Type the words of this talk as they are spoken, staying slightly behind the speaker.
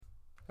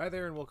Hi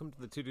there, and welcome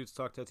to the Two Dudes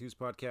Talk Tattoos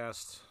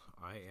podcast.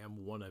 I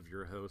am one of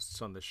your hosts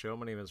on the show.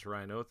 My name is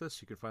Ryan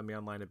Othis. You can find me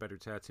online at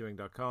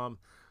bettertattooing.com,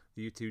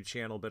 the YouTube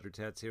channel Better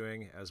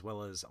Tattooing, as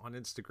well as on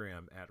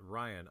Instagram at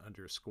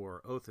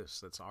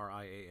Ryan_Othis. That's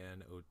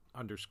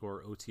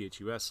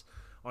RIAN_OTHUS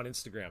on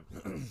Instagram.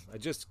 I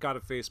just got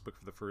a Facebook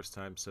for the first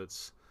time, so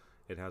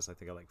it has, I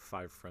think, like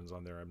 5 friends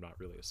on there. I'm not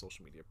really a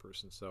social media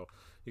person, so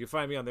you can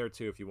find me on there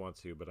too if you want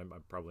to, but I'm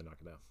probably not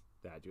going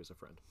to add you as a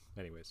friend.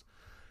 Anyways.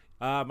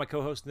 My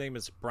co-host name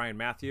is Brian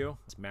Matthew.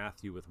 It's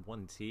Matthew with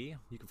 1 T.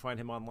 You can find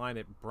him online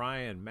at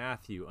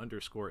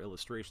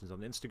Brian_Matthew_illustrations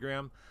on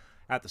Instagram,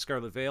 at the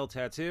Scarlet Veil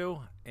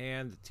Tattoo,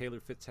 and Taylor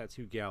Fit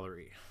Tattoo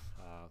Gallery,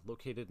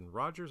 located in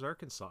Rogers,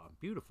 Arkansas.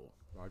 Beautiful,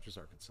 Rogers,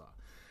 Arkansas.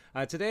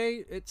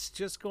 Today, it's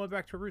just going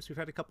back to our roots. We've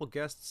had a couple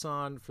guests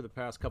on for the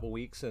past couple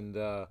weeks, and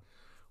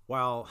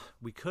while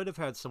we could have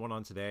had someone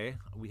on today,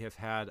 we have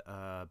had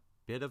a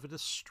bit of a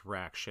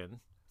distraction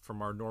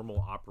from our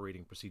normal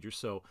operating procedure,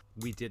 so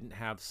we didn't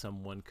have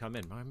someone come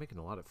in. I'm making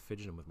a lot of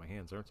fidgeting with my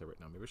hands, aren't I, right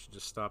now? Maybe I should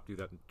just stop, do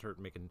that, and start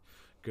making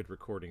good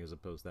recording as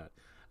opposed to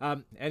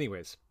that.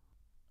 Anyways,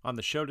 on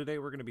the show today,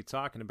 we're going to be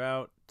talking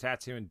about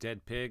tattooing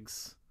dead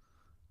pigs,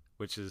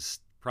 which is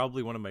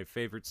probably one of my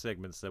favorite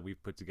segments that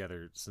we've put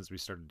together since we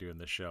started doing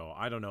this show.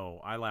 I don't know.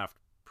 I laughed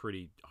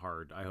pretty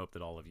hard. I hope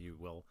that all of you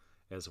will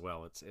as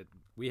well.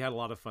 We had a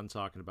lot of fun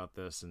talking about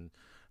this, and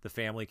the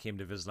family came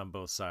to visit on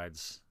both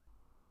sides.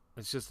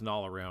 It's just an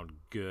all-around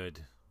good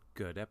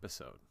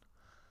episode.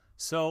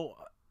 So,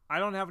 I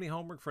don't have any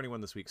homework for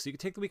anyone this week, so you can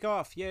take the week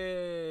off.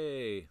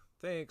 Yay!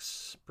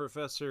 Thanks,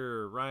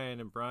 Professor Ryan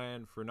and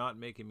Brian, for not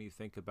making me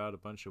think about a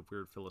bunch of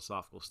weird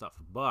philosophical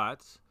stuff.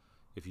 But,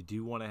 if you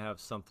do want to have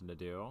something to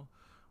do,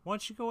 why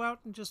don't you go out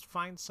and just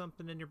find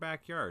something in your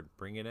backyard,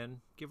 bring it in,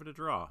 give it a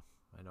draw.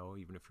 I know,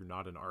 even if you're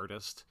not an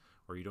artist,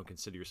 or you don't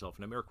consider yourself,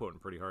 and I'm air quoting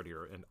pretty hard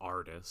here, an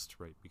artist,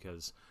 right?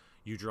 Because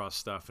you draw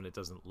stuff and it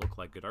doesn't look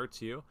like good art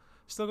to you,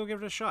 still go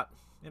give it a shot.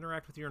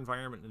 Interact with your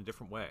environment in a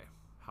different way.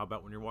 How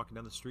about when you're walking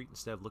down the street,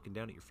 instead of looking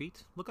down at your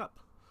feet, look up.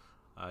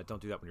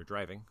 Don't do that when you're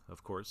driving,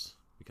 of course,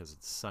 because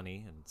it's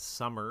sunny and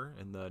summer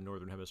in the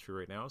northern hemisphere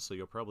right now, so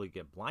you'll probably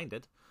get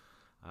blinded.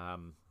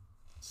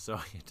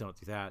 So you don't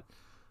do that.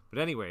 But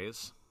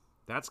anyways,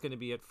 that's going to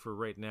be it for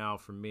right now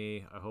from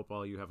me. I hope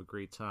all of you have a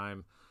great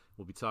time.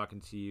 We'll be talking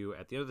to you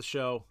at the end of the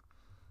show.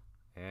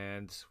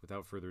 And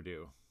without further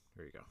ado,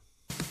 here you go.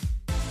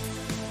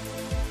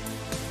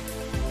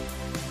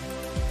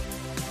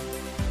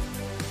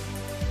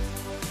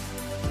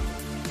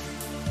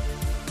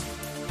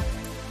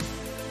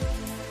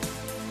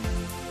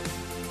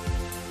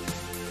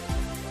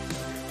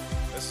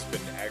 This has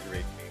been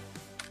aggravating me.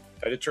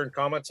 I had to turn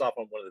comments off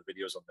on one of the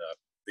videos on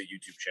the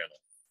YouTube channel.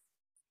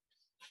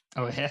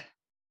 Oh, yeah?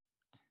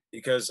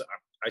 Because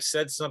I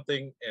said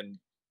something and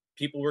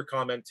people were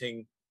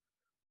commenting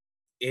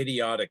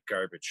idiotic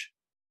garbage.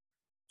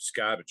 It's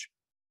garbage.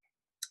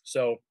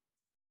 So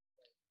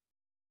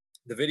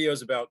the video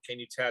is about, can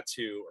you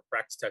tattoo or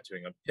practice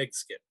tattooing on pig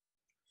skin?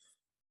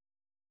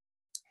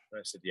 And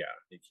I said, yeah,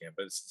 you can,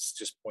 but it's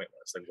just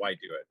pointless. Like, why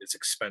do it? It's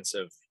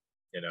expensive.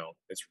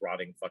 It's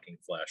rotting fucking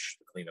flesh.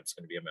 The cleanup's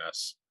going to be a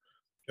mess.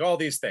 All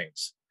these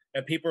things.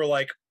 And people are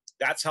like,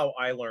 that's how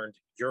I learned.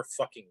 You're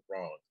fucking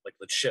wrong. Like,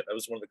 legit. That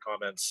was one of the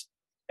comments.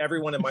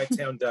 Everyone in my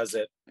town does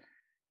it.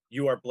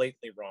 You are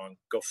blatantly wrong.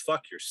 Go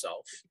fuck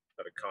yourself.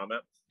 Got a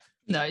comment.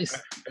 Nice. I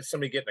had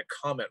somebody getting a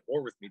comment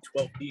war with me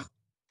 12 feet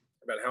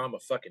about how I'm a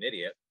fucking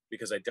idiot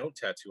because I don't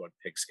tattoo on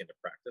pigskin to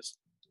practice.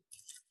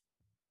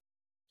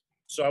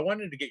 So I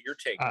wanted to get your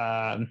take.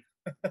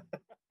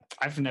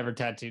 I've never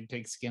tattooed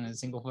pigskin a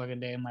single fucking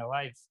day in my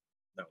life.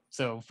 No.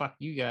 So fuck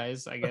you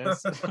guys, I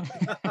guess.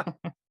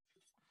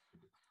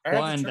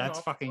 One, that's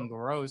fucking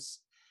gross.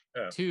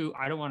 Yeah. 2,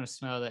 I don't want to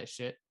smell that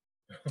shit.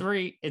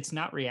 3, it's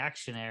not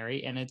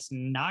reactionary and it's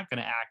not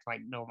going to act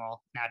like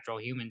normal, natural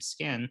human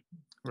skin,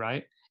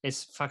 right?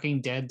 It's fucking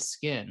dead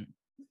skin.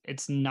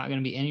 It's not going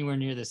to be anywhere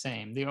near the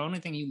same. The only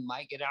thing you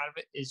might get out of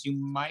it is you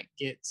might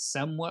get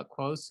somewhat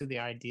close to the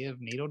idea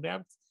of needle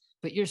depth,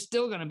 but you're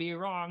still going to be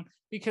wrong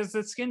because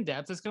the skin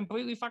depth is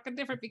completely fucking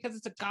different because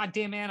it's a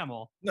goddamn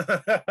animal.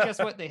 Guess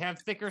what? They have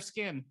thicker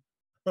skin.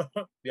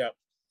 Yeah.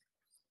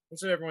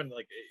 That's what everyone,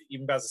 like,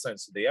 even past the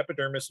science. The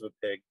epidermis of a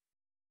pig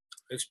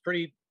is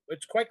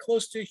it's quite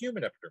close to a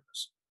human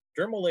epidermis.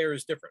 Dermal layer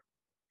is different.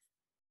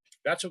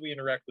 That's what we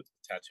interact with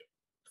tattoo.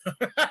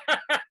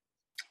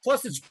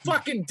 Plus, it's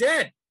fucking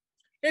dead.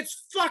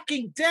 It's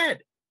fucking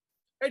dead.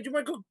 Hey, do you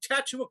want to go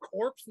tattoo a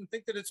corpse and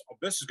think that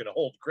this is going to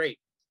hold great?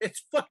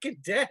 It's fucking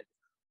dead.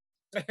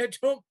 I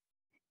don't.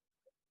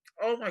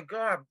 Oh my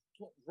God.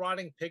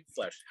 Rotting pig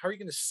flesh. How are you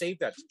going to save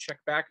that to check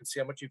back and see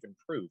how much you've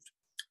improved?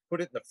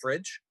 Put it in the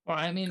fridge? Well,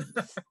 I mean,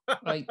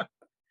 like,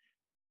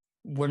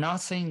 we're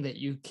not saying that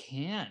you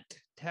can't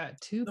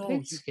tattoo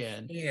pig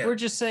skin. We're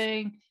just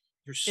saying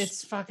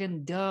it's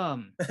fucking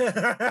dumb.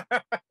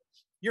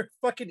 You're a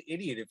fucking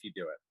idiot if you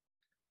do it.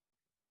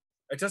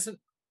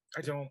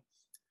 I don't.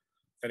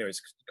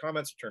 Anyways,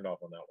 comments are turned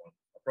off on that one.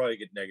 I'll probably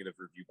get negative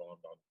review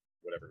bombed on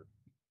whatever,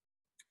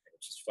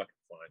 which is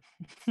fucking fine.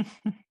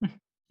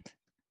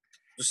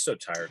 just so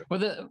tired of it.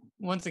 Well,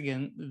 once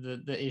again,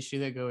 the issue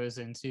that goes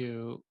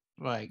into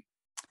like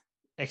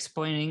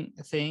explaining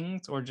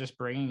things or just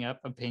bringing up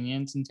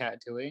opinions in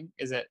tattooing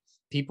is that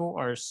people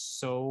are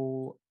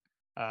so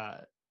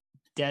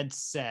dead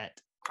set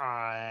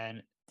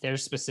on their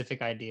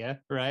specific idea,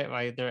 right?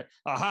 Like they're,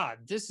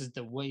 this is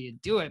the way you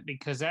do it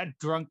because that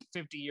drunk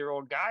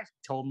 50-year-old guy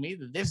told me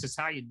that this is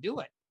how you do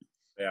it.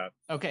 Yeah.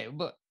 Okay,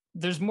 but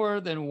there's more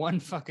than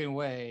one fucking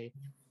way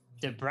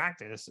to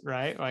practice,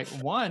 right? Like,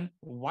 one,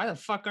 why the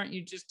fuck aren't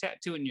you just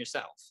tattooing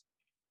yourself?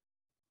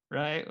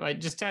 Right? Like,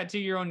 just tattoo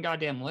your own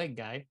goddamn leg,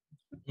 guy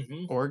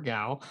or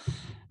gal.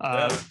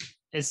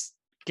 It's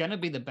gonna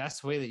be the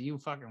best way that you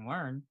fucking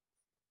learn,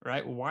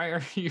 right? Why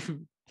are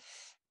you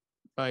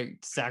like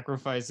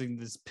sacrificing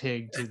this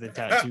pig to the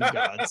tattoo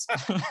gods?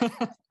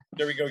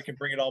 There we go. We can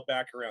bring it all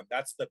back around.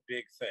 That's the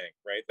big thing,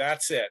 right?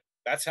 That's it.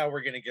 That's how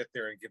we're gonna get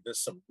there and give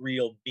this some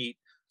real meat,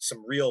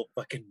 some real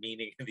fucking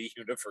meaning in the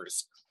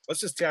universe.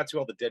 Let's just tattoo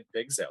all the dead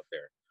pigs out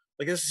there.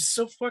 Like, this is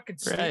so fucking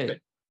stupid. Right.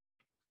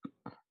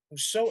 I'm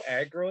so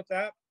aggro at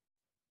that.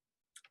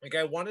 Like,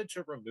 I wanted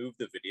to remove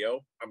the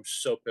video. I'm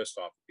so pissed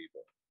off at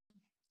people.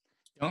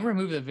 Don't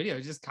remove the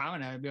video. Just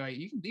comment on it and be like,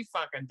 you can be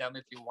fucking dumb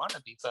if you want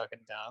to be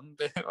fucking dumb.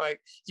 But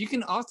like, you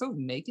can also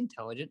make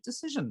intelligent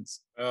decisions.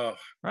 Oh,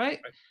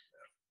 right?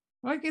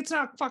 Like, it's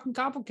not fucking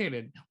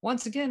complicated.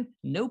 Once again,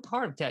 no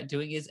part of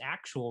tattooing is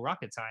actual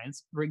rocket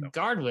science,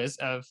 regardless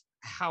of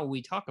how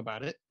we talk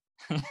about it.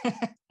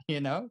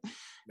 You know?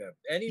 No.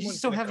 You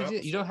just don't have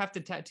to. You don't have to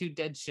tattoo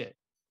dead shit,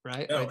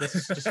 right? No. Like, this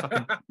is just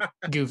fucking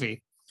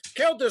goofy.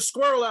 Killed this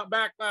squirrel out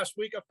back last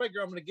week. I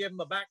figure I'm going to give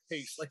him a back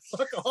piece. Like,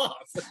 fuck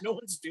off. Like, no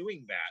one's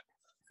doing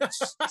that.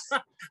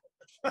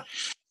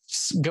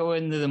 Just go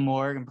into the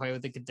morgue and play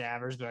with the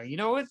cadavers. But you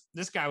know what?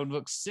 This guy would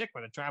look sick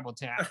with a tribal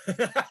tat.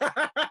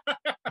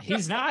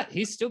 He's not.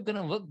 He's still going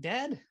to look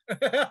dead.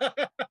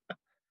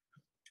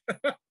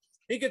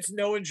 He gets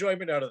no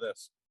enjoyment out of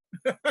this.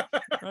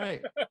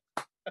 Right.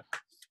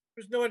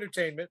 There's no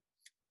entertainment.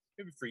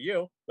 Maybe for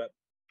you, but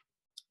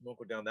I won't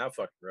go down that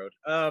fucking road.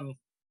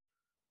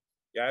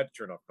 Yeah, I had to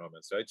turn off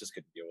comments. So I just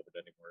couldn't deal with it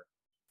anymore.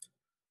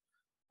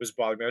 It was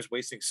bothering me. I was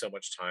wasting so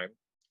much time,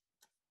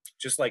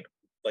 just like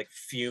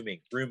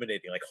fuming,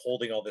 ruminating, like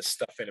holding all this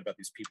stuff in about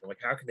these people. Like,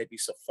 how can they be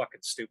so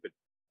fucking stupid?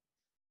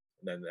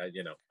 And then,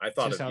 I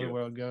thought just of how you. The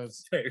world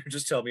goes. You're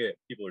just telling me that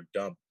people are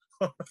dumb.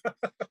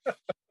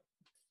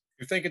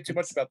 You're thinking too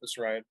much about this,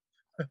 Ryan.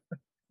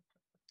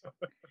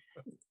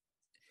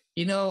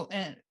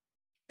 And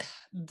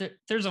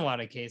there's a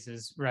lot of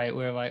cases, right,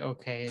 where like,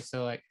 okay,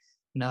 so like,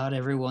 not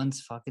everyone's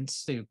fucking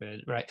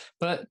stupid, right?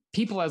 But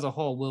people as a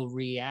whole will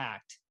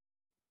react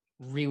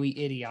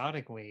really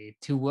idiotically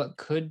to what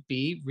could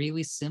be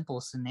really simple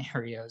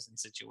scenarios and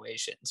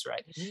situations,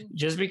 right?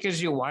 Just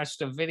because you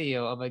watched a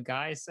video of a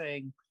guy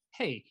saying,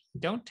 hey,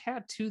 don't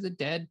tattoo the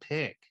dead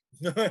pig,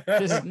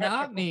 does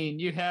not mean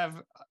you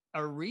have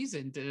a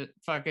reason to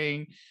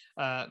fucking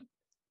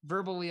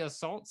verbally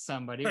assault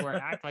somebody or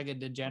act like a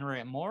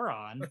degenerate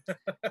moron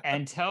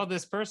and tell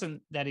this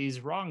person that he's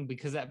wrong,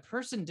 because that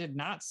person did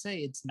not say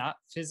it's not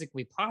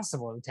physically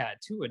possible to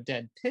tattoo a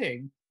dead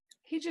pig.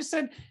 He just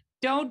said,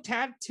 don't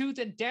tattoo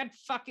the dead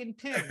fucking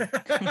pig.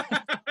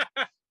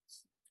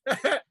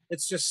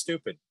 It's just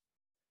stupid.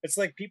 It's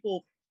like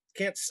people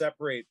can't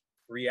separate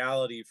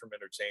reality from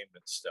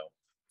entertainment still.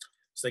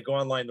 So they go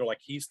online, they're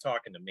like, he's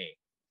talking to me.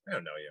 I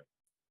don't know you.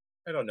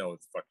 I don't know what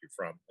the fuck you're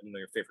from. I don't know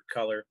your favorite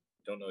color.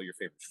 I don't know your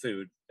favorite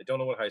food. I don't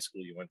know what high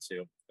school you went to.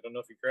 I don't know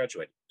if you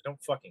graduated. I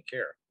don't fucking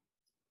care.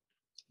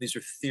 These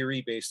are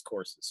theory-based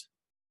courses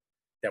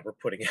that we're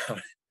putting out.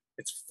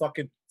 It's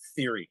fucking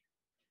theory.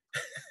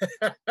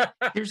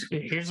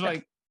 Here's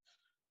like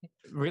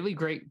really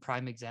great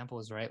prime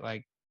examples, right?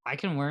 Like, I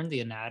can learn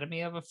the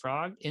anatomy of a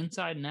frog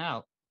inside and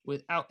out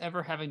without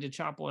ever having to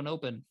chop one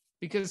open,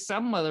 because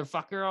some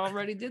motherfucker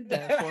already did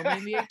that for me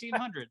in the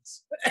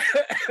 1800s.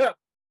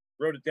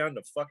 Wrote it down in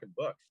a fucking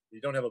book. You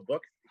don't have a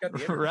book? You got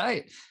the internet.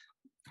 Right.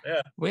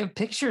 Yeah. We have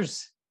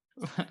pictures.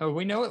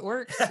 We know it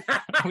works.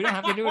 We don't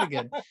have to do it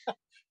again.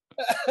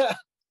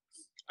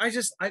 I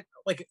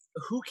like,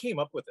 who came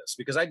up with this?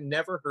 Because I'd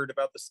never heard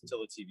about this until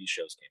the TV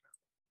shows came out.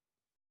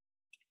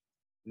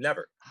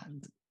 Never.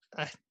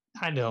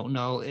 I don't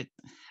know.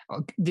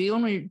 The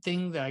only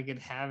thing that I could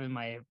have in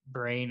my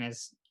brain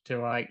is to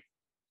like,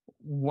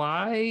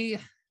 why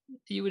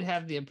you would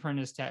have the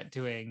apprentice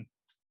tattooing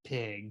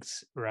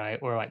pigs, right?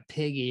 Or like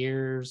pig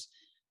ears,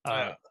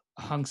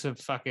 hunks of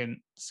fucking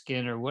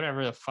skin or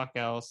whatever the fuck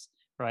else,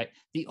 right?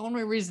 The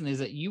only reason is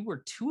that you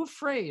were too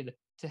afraid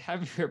to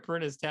have your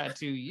apprentice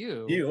tattoo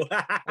you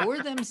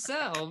or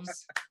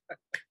themselves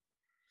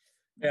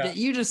that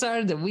you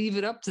decided to leave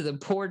it up to the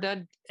poor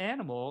dead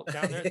animal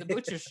down there at the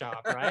butcher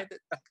shop, right?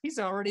 He's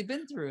already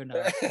been through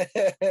enough.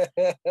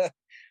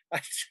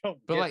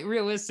 But like,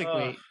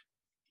 realistically,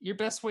 your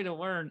best way to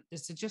learn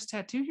is to just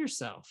tattoo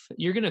yourself.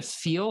 You're going to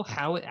feel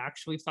how it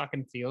actually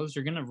fucking feels.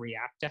 You're going to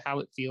react to how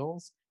it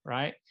feels,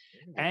 right?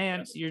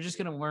 And you're just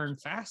going to learn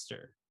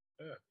faster.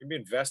 Yeah, you're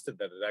being invested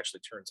that it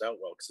actually turns out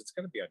well, because it's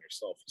going to be on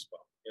yourself as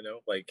well.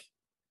 Like,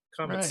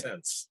 Common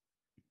sense.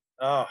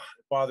 Oh,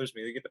 it bothers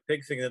me. They get the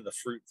pig thing and then the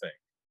fruit thing.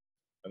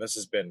 And this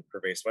has been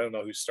pervasive. I don't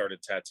know who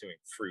started tattooing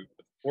fruit,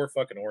 but the poor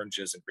fucking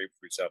oranges and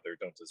grapefruits out there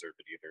don't deserve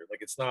it either.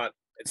 Like it's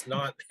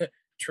not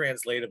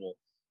translatable.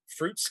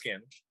 Fruit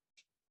skin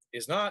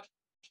is not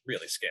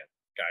really skin,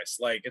 guys.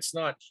 Like it's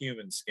not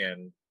human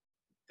skin.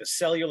 The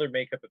cellular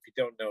makeup, if you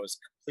don't know, is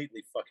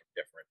completely fucking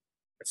different.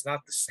 It's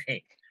not the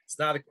same. It's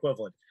not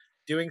equivalent.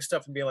 Doing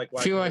stuff and being like,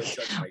 why can't I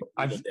judge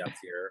my evil depth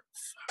here?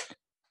 Fuck.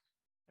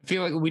 I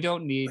feel like we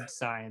don't need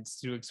science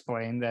to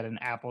explain that an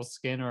apple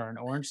skin or an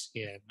orange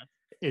skin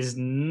is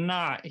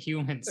not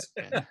human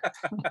skin.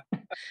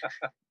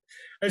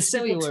 It's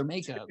cellular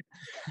makeup.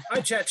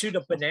 I tattooed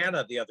a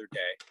banana the other day,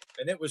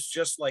 and it was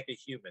just like a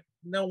human.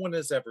 No one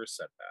has ever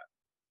said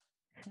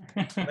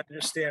that. I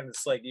understand.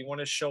 It's like you want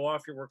to show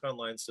off your work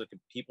online so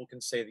people can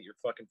say that you're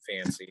fucking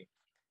fancy,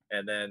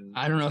 and then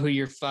I don't know who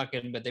you're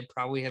fucking, but they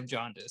probably have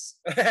jaundice.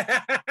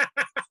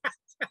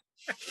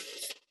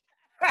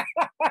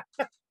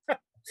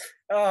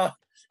 Oh,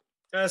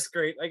 that's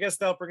great. I guess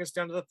that'll bring us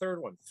down to the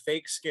third one: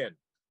 fake skin.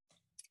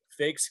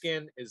 Fake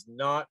skin is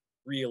not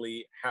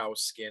really how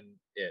skin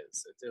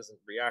is. It doesn't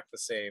react the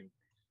same.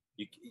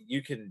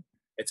 You can.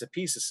 It's a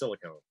piece of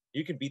silicone.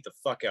 You can beat the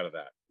fuck out of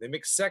that. They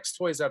make sex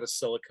toys out of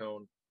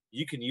silicone.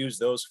 You can use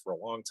those for a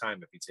long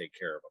time if you take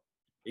care of them.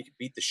 You can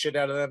beat the shit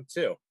out of them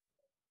too.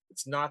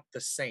 It's not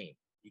the same.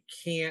 You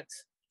can't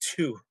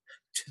do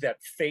to that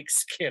fake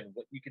skin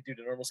what you could do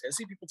to normal skin. I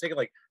see people taking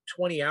like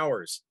 20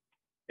 hours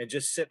and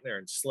just sitting there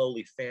and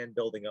slowly fan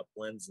building up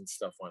blends and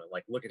stuff on it.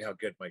 Like, look at how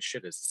good my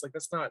shit is. It's like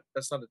that's not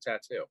a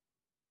tattoo.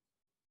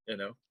 You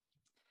know?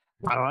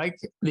 I like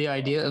the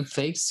idea of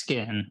fake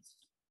skin.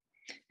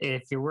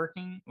 If you're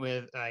working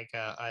with like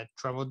a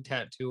troubled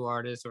tattoo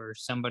artist or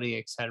somebody,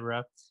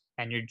 etc.,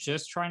 and you're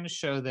just trying to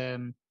show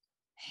them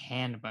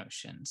hand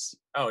motions.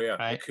 Oh yeah,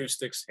 right?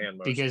 Acoustics, hand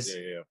motions. Because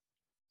yeah.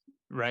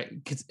 Right,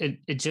 because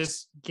it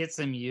just gets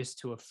them used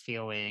to a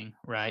feeling,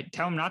 right?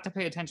 Tell them not to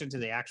pay attention to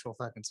the actual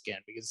fucking skin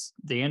because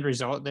the end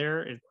result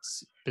there,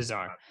 it's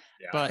bizarre.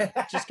 Yeah.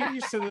 But just get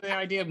used to the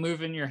idea of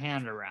moving your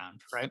hand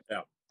around, right?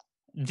 Yeah.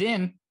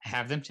 Then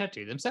have them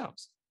tattoo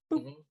themselves.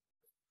 Mm-hmm.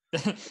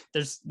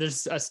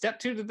 There's a step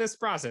 2 to this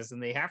process,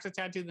 and they have to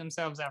tattoo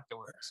themselves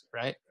afterwards,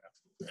 right?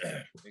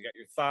 Yeah. You got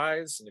your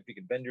thighs, and if you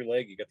can bend your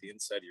leg, you got the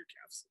inside of your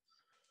calves.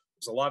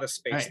 There's a lot of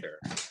space there.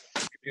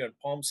 You're doing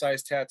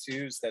palm-sized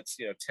tattoos. That's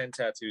 10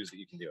 tattoos that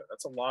you can do.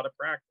 That's a lot of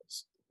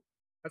practice.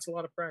 That's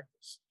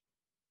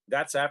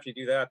after you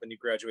do that, then you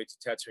graduate to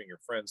tattooing your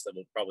friends that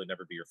will probably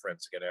never be your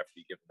friends again after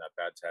you give them that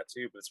bad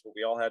tattoo. But it's what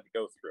we all had to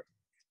go through.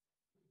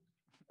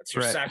 That's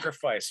your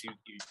sacrifice.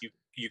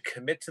 You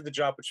commit to the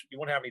job, which you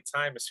won't have any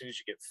time as soon as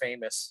you get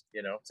famous,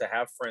 to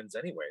have friends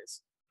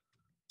anyways.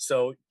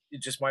 So you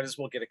just might as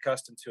well get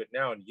accustomed to it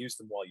now and use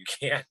them while you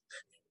can.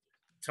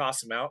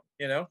 Toss them out,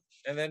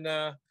 and then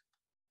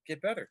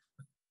get better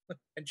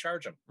and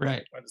charge them.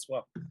 Right. Might as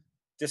well.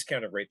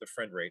 Discounted rate, the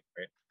friend rate,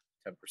 right?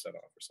 10% off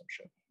or some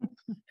shit.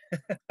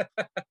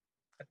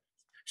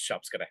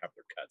 Shop's gonna have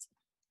their cuts.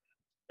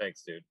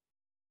 Thanks, dude.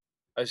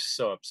 I was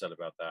so upset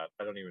about that.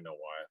 I don't even know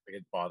why. Like,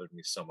 it bothered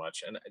me so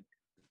much. And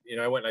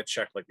I went and I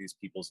checked like these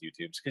people's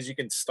YouTubes because you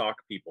can stalk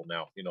people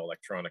now,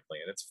 electronically,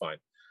 and it's fine.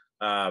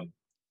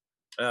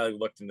 I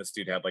looked and this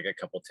dude had like a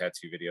couple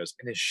tattoo videos,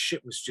 and his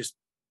shit was just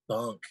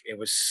bunk. It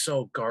was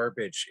so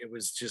garbage. It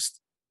was just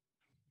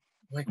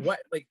like, what?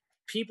 Like,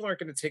 people aren't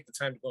going to take the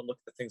time to go and look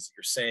at the things that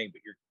you're saying,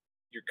 but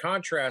you're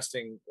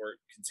contrasting or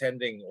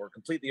contending or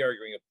completely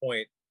arguing a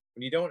point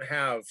when you don't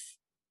have,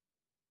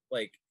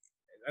 like,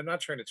 I'm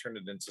not trying to turn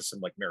it into some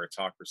like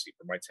meritocracy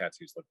where my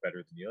tattoos look better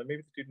than you. And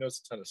maybe the dude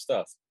knows a ton of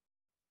stuff,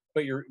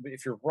 but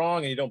if you're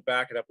wrong and you don't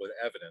back it up with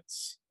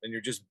evidence, then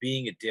you're just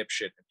being a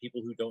dipshit. And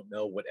people who don't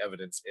know what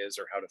evidence is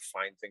or how to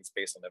find things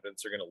based on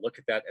evidence are going to look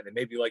at that and they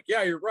may be like,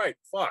 yeah, you're right.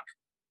 Fuck,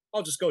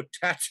 I'll just go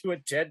tattoo a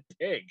dead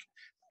pig.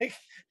 Like,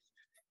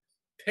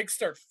 pigs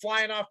start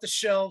flying off the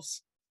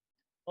shelves.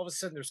 All of a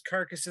sudden, there's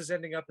carcasses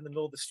ending up in the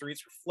middle of the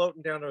streets. We're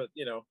floating down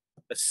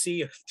a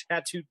sea of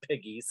tattooed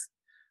piggies,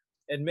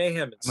 and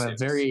mayhem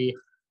ensues.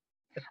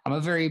 I'm a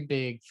very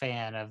big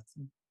fan of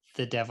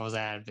the devil's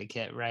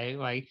advocate, right?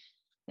 Like,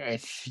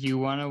 if you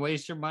want to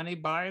waste your money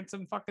buying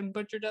some fucking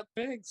butchered up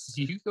pigs,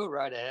 you go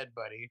right ahead,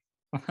 buddy.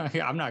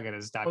 I'm not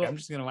gonna stop you. I'm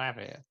just gonna laugh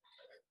at you.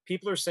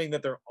 People are saying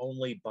that they're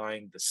only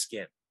buying the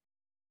skin.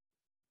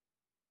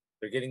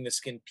 They're getting the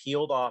skin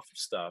peeled off of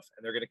stuff,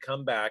 and they're going to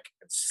come back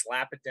and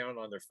slap it down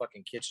on their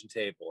fucking kitchen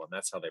table, and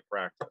that's how they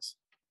practice.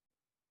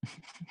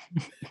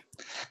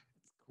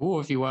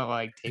 Cool if you want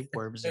like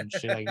tapeworms and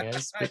shit, I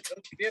guess. But...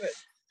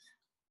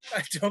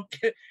 I don't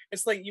get it.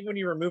 It's like, even when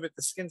you remove it,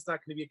 the skin's not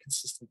going to be a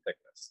consistent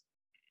thickness,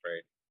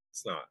 right?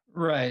 It's not.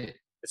 Right.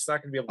 It's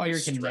not going to be able to all be your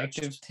stretched.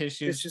 Connective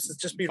tissues. It's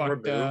just being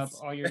removed. Up,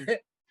 all your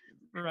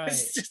right.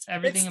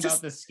 Everything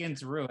about the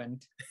skin's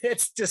ruined.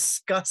 It's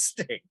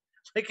disgusting.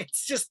 Like,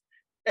 it's just.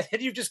 And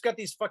then you've just got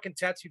these fucking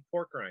tattooed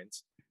pork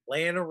rinds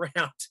laying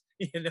around.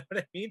 You know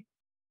what I mean?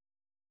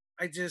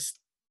 I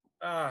just,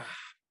 I'll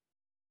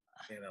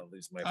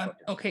lose my fucking.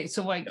 Okay,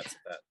 so like,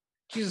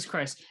 Jesus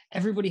Christ.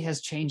 Everybody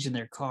has change in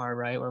their car,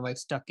 right? Or like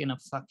stuck in a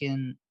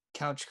fucking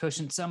couch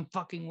cushion some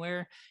fucking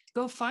where.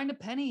 Go find a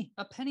penny.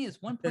 A penny is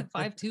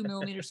 1.52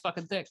 millimeters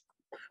fucking thick.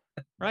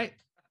 Right?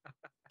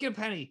 Get a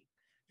penny.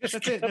 That's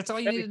it. That's all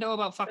you need to know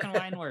about fucking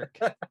line work.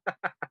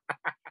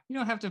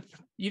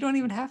 You don't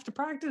even have to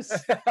practice.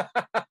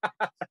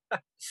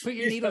 Put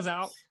your needles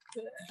out.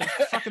 The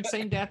fucking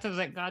same depth as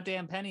that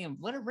goddamn penny and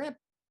let it rip.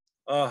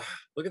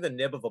 Look at the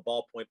nib of a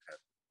ballpoint pen.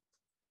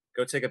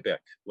 Go take a Bic.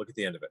 Look at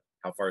the end of it.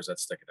 How far is that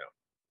sticking out?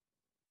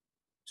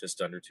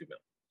 Just under 2 mil.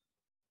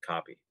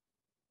 Copy.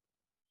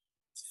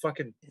 It's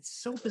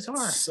so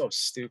bizarre. It's so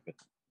stupid.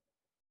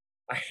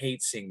 I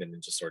hate seeing the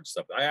Ninja Sword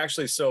stuff. I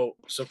actually so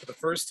for the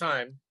first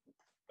time,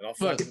 and I'll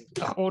fucking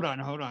hold on.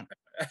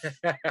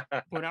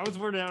 When I was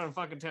wording out a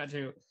fucking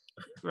tattoo,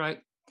 right?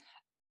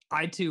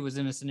 I too was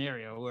in a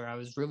scenario where I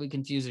was really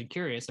confused and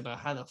curious about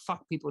how the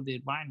fuck people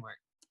did line work,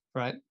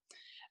 right?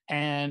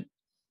 And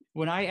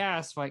when I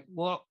asked, like,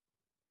 well,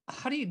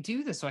 how do you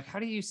do this? Like, how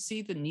do you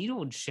see the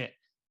needle and shit?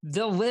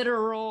 The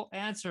literal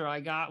answer I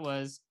got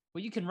was,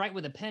 well, you can write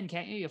with a pen,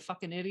 can't you, you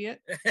fucking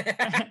idiot?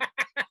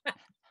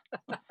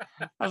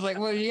 I was like,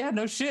 well, yeah,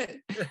 no shit.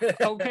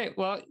 Okay,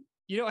 well,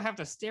 you don't have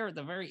to stare at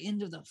the very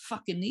end of the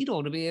fucking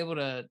needle to be able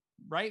to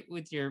write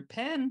with your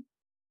pen.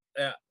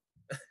 Yeah.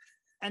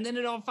 And then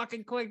it all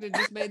fucking clicked. It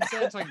just made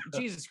sense. Like,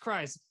 Jesus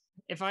Christ,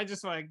 if I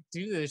just like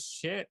do this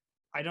shit,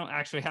 I don't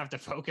actually have to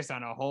focus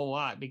on a whole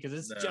lot because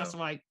it's just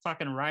like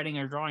fucking writing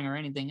or drawing or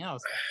anything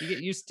else. You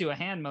get used to a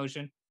hand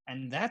motion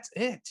and that's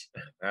it.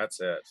 That's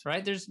it.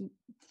 Right? There's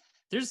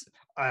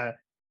a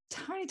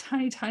tiny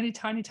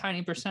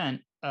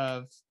percent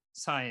of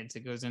science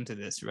that goes into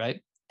this,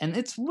 right? And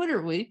it's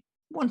literally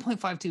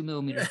 1.52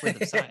 millimeters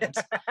worth of science.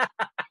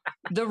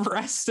 The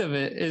rest of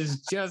it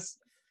is just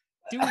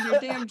doing your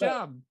damn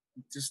job.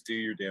 Just do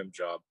your damn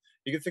job.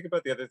 You can think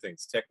about the other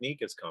things. Technique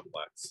is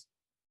complex.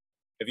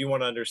 If you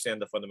want to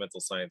understand the fundamental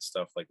science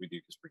stuff like we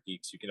do because we're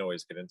geeks, you can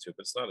always get into it,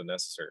 but it's not a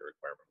necessary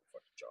requirement of a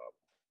fucking job.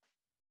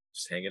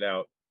 Just hang it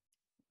out.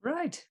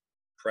 Right.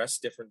 Press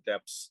different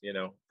depths,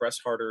 press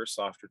harder or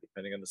softer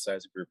depending on the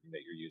size of grouping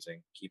that you're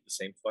using. Keep the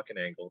same fucking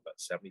angle,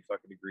 about 70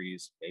 fucking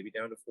degrees, maybe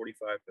down to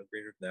 45, no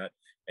greater than that,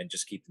 and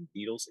just keep the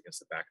needles against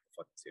the back of the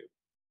fucking tube.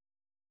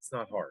 It's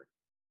not hard.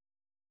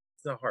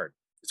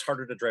 It's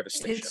harder to drive a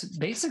stick shift. It's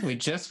basically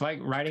just like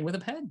writing with a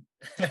pen.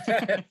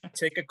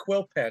 Take a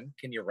quill pen.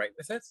 Can you write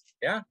with it?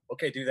 Yeah?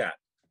 Okay, do that.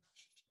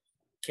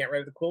 Can't write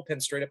with a quill pen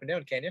straight up and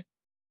down, can you?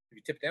 If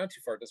you tip it down too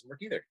far, it doesn't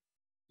work either.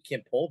 You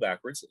can't pull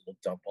backwards. It'll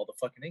dump all the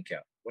fucking ink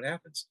out. What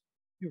happens?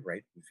 You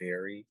write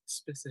very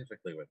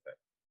specifically with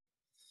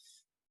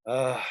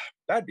it.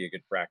 That'd be a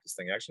good practice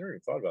thing. Actually, I never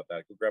even thought about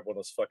that. Go grab one of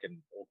those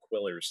fucking old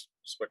quillers.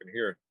 Just fucking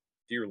here.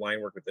 Do your line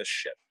work with this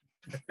shit.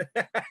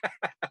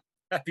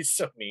 That'd be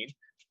so mean.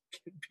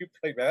 People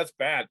like, man, that's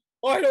bad.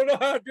 Oh, I don't know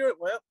how to do it.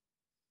 Well,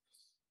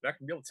 you're not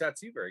gonna be able to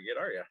tattoo very good,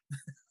 are you?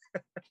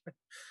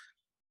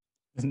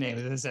 The name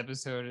of this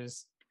episode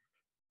is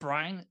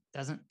Brian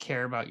doesn't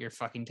care about your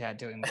fucking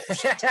tattooing.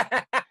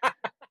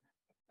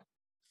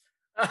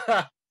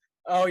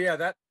 Oh yeah,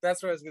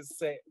 that's what I was gonna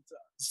say.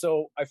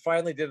 So I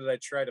finally did it. I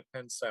tried a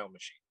pen style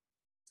machine.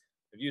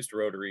 I've used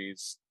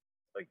rotaries,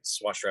 like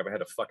Swash Drive. I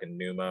had a fucking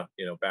Numa,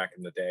 back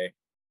in the day.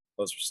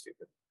 Those were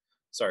stupid.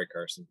 Sorry,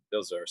 Carson.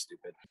 Those are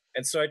stupid.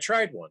 And so I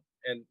tried one,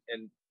 and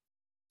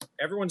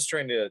everyone's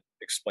trying to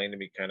explain to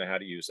me kind of how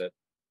to use it.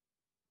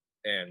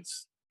 And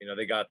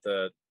they got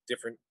the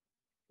different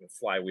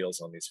flywheels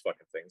on these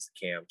fucking things, the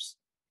cams,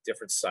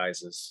 different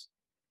sizes,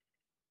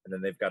 and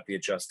then they've got the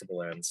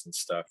adjustable ends and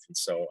stuff. And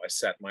so I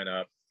set mine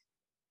up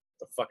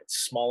the fucking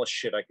smallest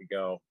shit I could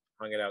go,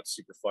 hung it out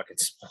super fucking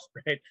small,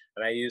 right?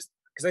 And I used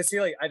because I see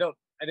I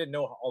didn't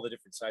know all the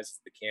different sizes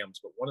of the cams,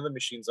 but one of the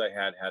machines I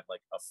had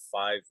like a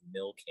 5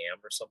 mil cam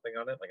or something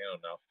on it. Like, I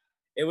don't know.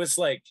 It was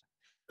like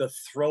the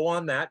throw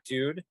on that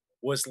dude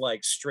was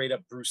like straight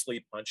up Bruce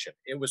Lee punching.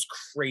 It was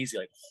crazy,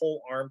 like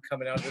whole arm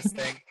coming out of this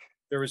thing.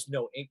 There was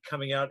no ink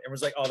coming out. And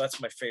was like, oh,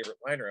 that's my favorite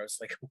liner. I was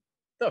like, what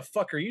the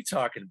fuck are you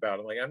talking about?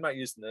 I'm like, I'm not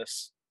using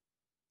this.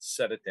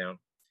 Set it down.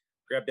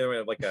 Grab the other one,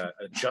 have like a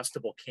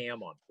adjustable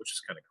cam on, which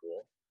is kind of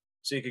cool.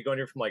 So you could go in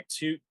here from like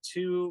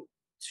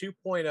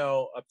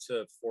 2.0 up to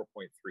 4.3 or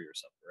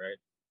something, right?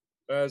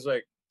 But I was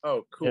like,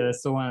 oh, cool. Yeah,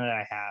 that's the one that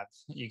I have.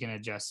 You can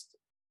adjust.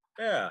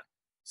 Yeah.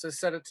 So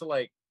set it to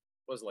like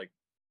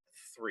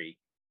 3.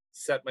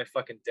 Set my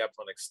fucking depth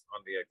on the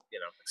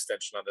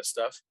extension on this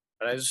stuff,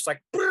 and I was just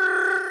like,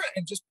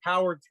 and just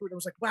powered through it. I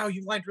was like, wow,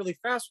 you lined really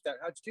fast with that.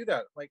 How'd you do that?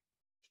 I'm like,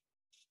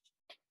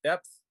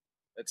 depth.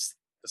 It's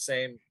the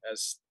same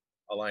as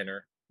a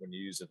liner when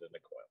you use it in a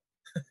coil.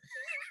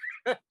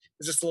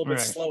 It's just a little bit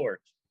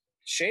slower.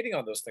 Shading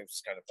on those things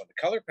is kind of fun. The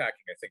color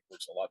packing, I think,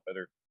 works a lot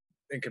better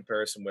in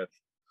comparison with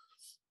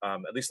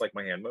at least like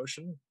my hand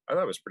motion. I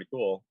thought it was pretty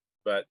cool,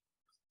 but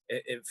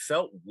it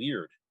felt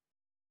weird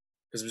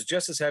because it was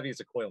just as heavy as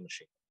a coil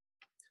machine.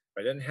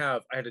 I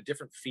had a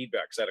different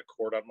feedback because I had a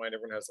cord on mine.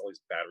 Everyone has all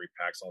these battery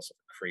packs, all sorts of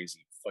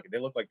crazy fucking. They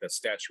look like the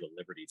Statue of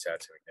Liberty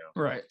tattooing now,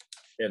 right?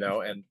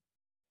 And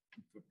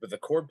with the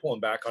cord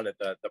pulling back on it,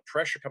 the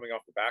pressure coming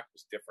off the back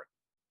was different.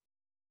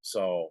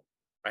 So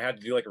I had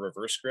to do like a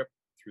reverse grip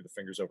through the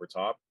fingers over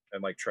top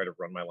and like try to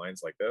run my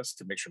lines like this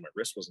to make sure my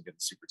wrist wasn't getting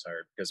super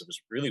tired, because it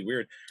was really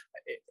weird.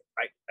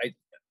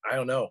 I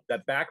don't know,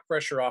 that back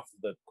pressure off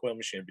of the coil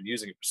machine. I've been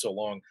using it for so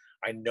long.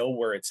 I know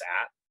where it's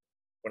at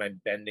when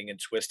I'm bending and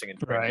twisting and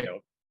trying,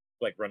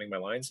 like running my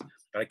lines,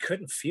 and I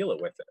couldn't feel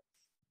it with it.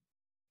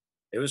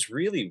 It was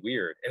really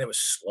weird, and it was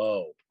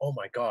slow. Oh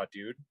my god,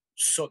 dude!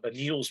 So the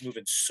needle's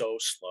moving so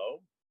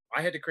slow.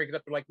 I had to crank it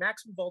up to like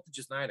maximum voltage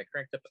is 9. I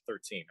cranked up to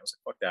 13. I was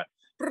like, fuck that.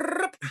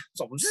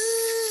 So,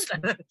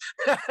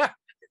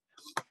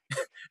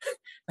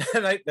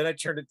 and then I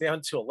turned it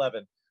down to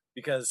 11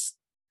 because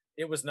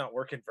it was not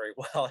working very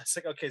well. I was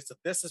like, okay, so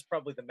this is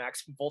probably the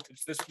maximum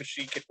voltage this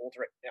machine can hold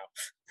right now.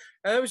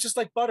 And it was just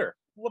like butter.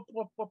 Whoop,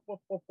 whoop, whoop,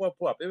 whoop, whoop, whoop,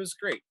 whoop. It was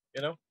great,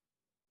 you know?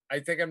 I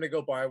think I'm going to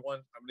go buy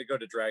one. I'm going to go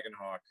to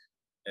Dragonhawk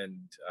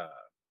and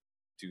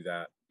do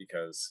that,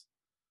 because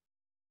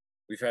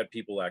we've had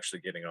people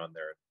actually getting on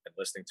there and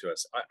listening to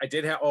us. I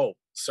did have,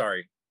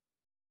 sorry,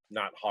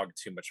 not hog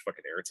too much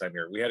fucking airtime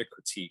here. We had a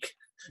critique.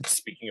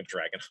 Speaking of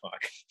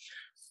Dragonhawk,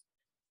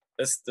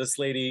 this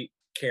lady,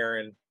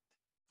 Karen,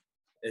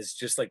 is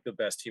just like the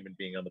best human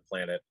being on the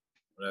planet.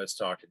 When I was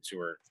talking to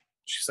her,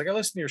 she's like, I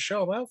listened to your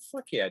show. Well,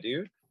 fuck yeah,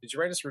 dude. Did you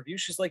write us a review?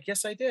 She's like,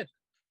 yes, I did.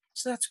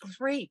 So that's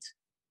great.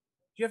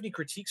 Do you have any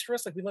critiques for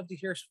us? Like, we'd love to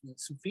hear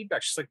some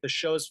feedback. She's like, the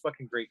show is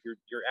fucking great.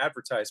 Your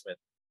advertisement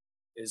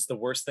is the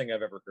worst thing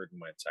I've ever heard in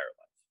my entire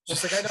life.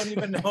 She's like, I don't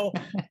even know.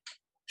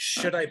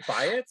 Should I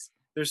buy it?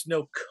 There's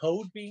no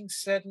code being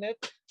said in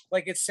it.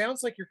 Like, it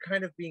sounds like you're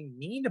kind of being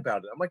mean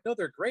about it. I'm like, no,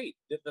 they're great.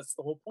 That's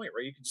the whole point,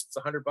 right? You can just, it's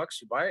 $100,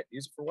 you buy it,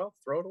 use it for wealth,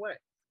 throw it away.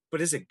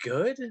 But is it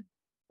good?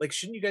 Like,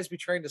 shouldn't you guys be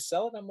trying to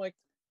sell it? I'm like,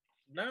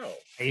 no.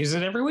 I use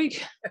it every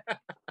week.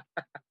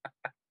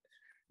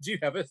 Do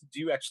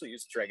you actually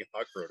use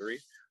Dragonhawk rotary?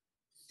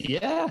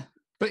 Yeah.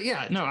 But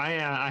yeah, no,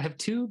 I have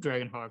 2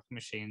 Dragonhawk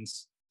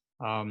machines.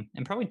 And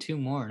probably 2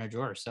 more in a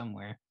drawer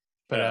somewhere.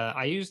 But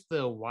I use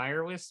the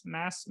wireless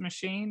mass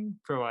machine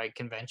for like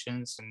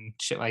conventions and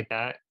shit like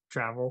that,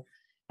 travel.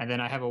 And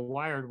then I have a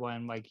wired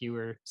one, like you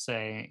were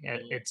saying.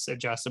 It's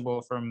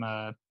adjustable from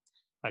a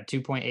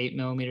 2.8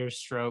 millimeter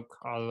stroke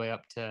all the way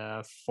up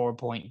to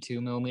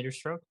 4.2 millimeter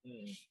stroke.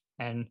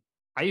 And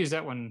I use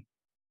that one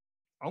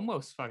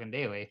almost fucking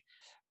daily.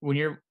 When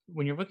you're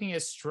looking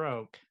at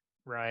stroke,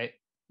 right,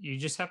 you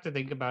just have to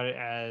think about it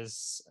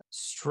as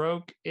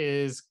stroke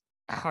is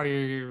how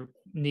your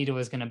needle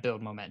is going to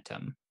build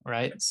momentum,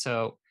 right?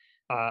 So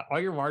all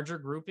your larger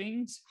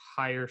groupings,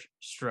 higher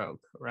stroke,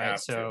 right?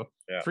 So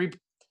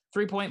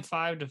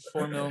 3.5 to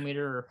 4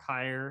 millimeter or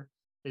higher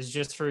is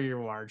just for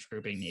your large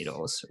grouping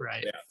needles,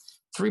 right?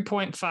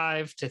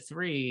 3.5 to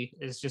 3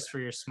 is just for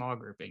your small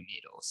grouping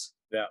needles.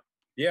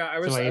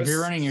 If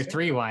you're running your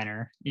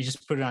 3-liner, you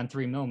just put it on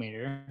 3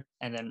 millimeter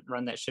and then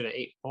run that shit at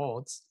 8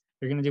 volts.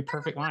 You're gonna do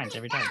perfect lines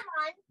every time.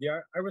 Yeah,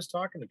 I was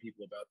talking to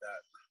people about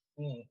that.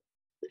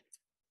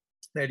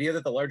 The idea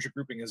that the larger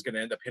grouping is going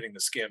to end up hitting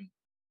the skin,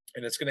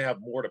 and it's going to have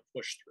more to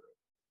push through.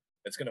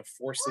 It's going to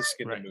force the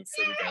skin to move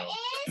further down.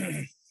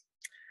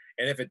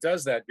 And if it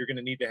does that, you're going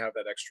to need to have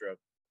that extra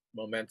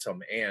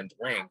momentum and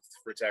length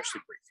for it to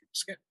actually break through the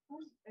skin.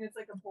 And it's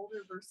like a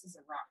boulder versus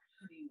a rock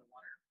hitting the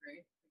water,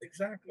 right?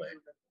 Exactly.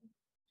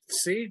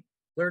 See?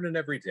 Learning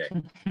every day.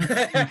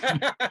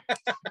 I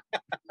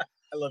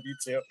love you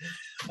too.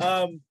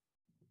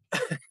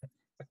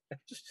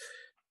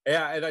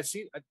 Yeah, and I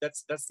see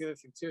that's the other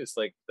thing too. It's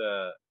like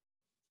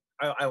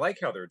I like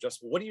how they're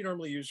adjustable. What do you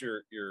normally use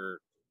your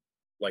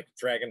like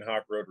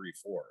Dragonhawk rotary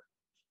for?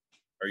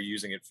 Are you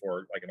using it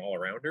for like an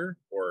all-arounder,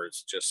 or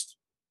it's just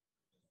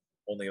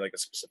only like a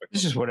specific?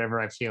 It's just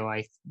whatever I feel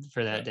like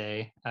for that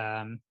day.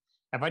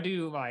 If I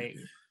do like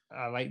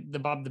the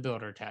Bob the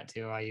Builder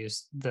tattoo, I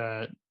use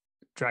the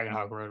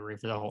Dragonhawk rotary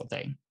for the whole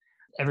thing.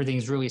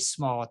 Everything's really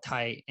small,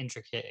 tight,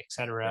 intricate,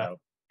 etc.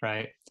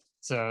 Right?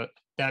 So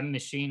that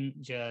machine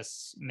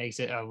just makes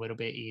it a little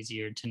bit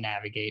easier to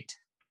navigate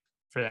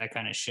for that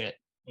kind of shit,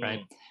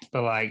 right?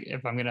 But like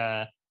if I'm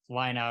gonna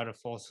line out a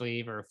full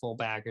sleeve or a full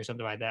back or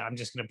something like that, I'm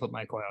just gonna put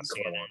my coil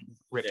sand and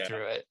rip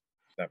through it.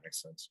 That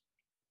makes sense.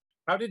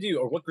 How did you,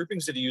 or what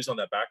groupings did you use on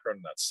that background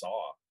in that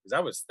saw?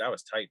 Because that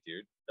was tight,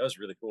 dude. That was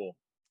really cool.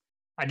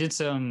 I did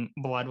some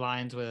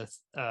bloodlines with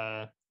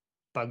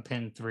bug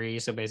pin 3,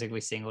 so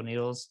basically single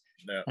needles,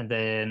 and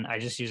then I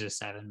just use a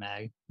 7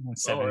 mag and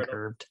 7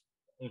 curved.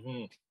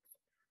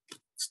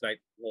 It's nice,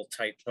 little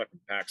tight fucking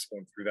packs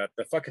going through that.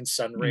 The fucking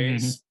sun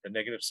rays, the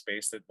negative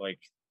space, that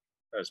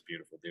was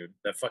beautiful, dude.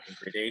 That fucking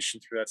gradation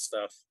through that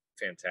stuff,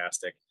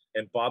 fantastic.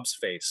 And Bob's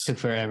face took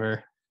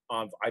forever.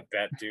 I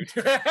bet, dude.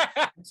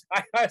 I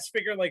was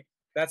figuring like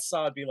that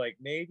saw would be like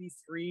maybe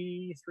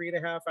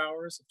 3.5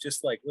 hours of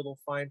just like little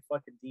fine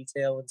fucking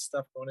detail and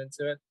stuff going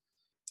into it.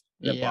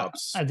 Yeah,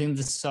 I think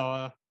the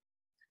saw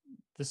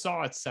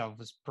itself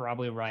was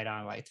probably right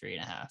on like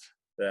 3.5.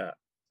 Yeah,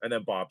 and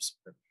then Bob's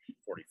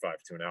 45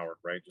 to an hour,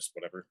 right? Just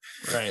whatever.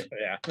 Right.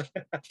 Yeah.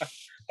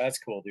 That's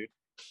cool, dude.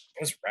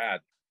 That's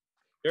rad.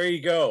 There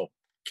you go,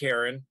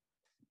 Karen.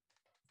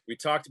 We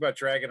talked about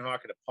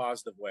Dragonhawk in a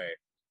positive way.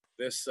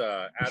 This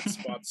ad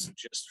spot's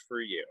just for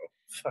you.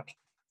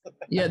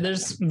 Yeah,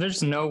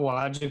 there's no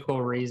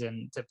logical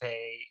reason to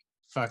pay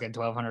fucking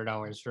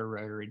 $1,200 for a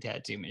rotary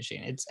tattoo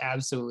machine. It's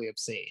absolutely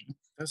obscene.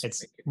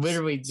 It's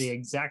literally the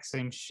exact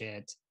same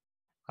shit.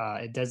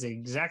 It does the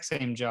exact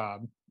same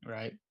job,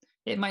 right?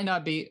 It might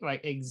not be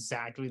like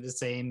exactly the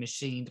same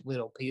machined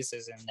little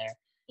pieces in there,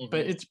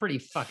 but it's pretty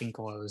fucking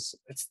close.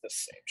 It's the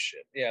same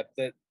shit. Yeah,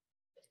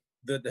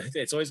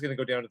 it's always going to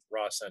go down to the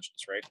raw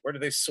essentials, right? Where do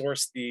they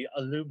source the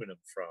aluminum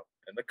from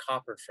and the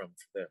copper from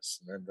for this,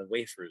 and then the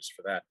wafers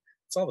for that?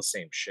 It's all the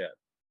same shit.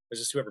 It's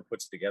just whoever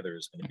puts it together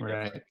is going to be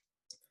different.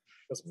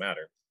 Doesn't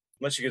matter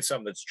unless you get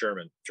something that's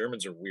German.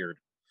 Germans are weird,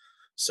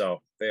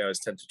 so they always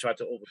tend to try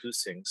to overdo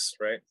things,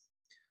 right?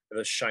 And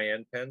those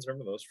Cheyenne pens,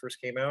 remember those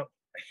first came out?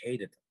 I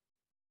hated them.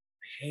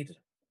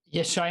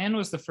 Yeah, Cheyenne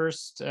was the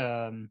first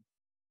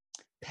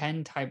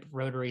pen type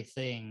rotary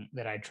thing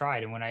that I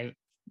tried, and when I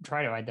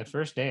tried it, like the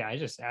first day, I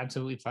just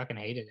absolutely fucking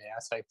hated it. I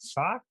was like,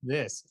 "Fuck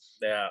this!"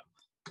 Yeah,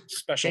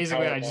 special.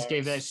 Basically, I just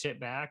gave that shit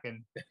back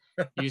and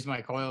used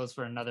my coils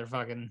for another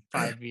fucking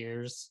 5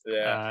 years.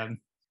 Yeah,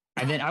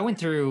 and then I went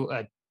through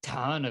a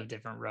ton of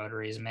different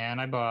rotaries. Man,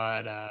 I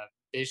bought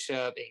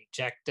Bishop,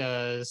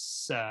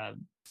 Injectas,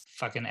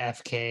 fucking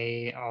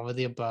FK, all of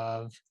the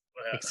above,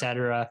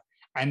 etc.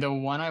 And the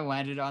one I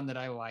landed on that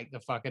I liked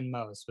the fucking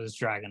most was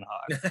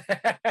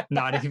Dragonhawk.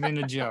 Not even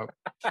a joke.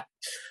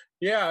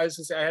 Yeah, I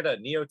had a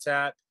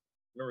Neotat.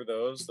 Remember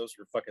those? Those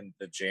were fucking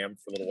the jam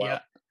for a little while. Yeah.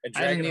 And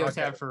I had a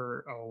Neotat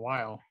for a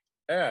while.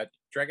 Yeah,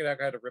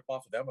 Dragonhawk had to rip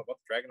off of them. I bought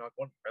the Dragonhawk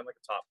one, ran like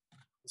a top.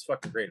 It was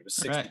fucking great. It was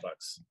 $60.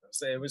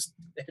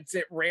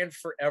 It ran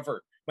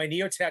forever. My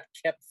Neotat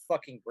kept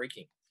fucking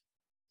breaking.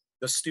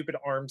 The stupid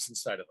arms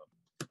inside of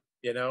them.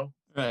 You know?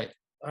 Right.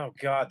 Oh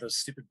god, those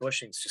stupid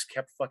bushings just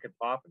kept fucking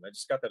popping. I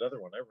just got that other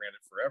one. I ran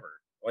it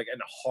forever. Like,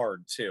 and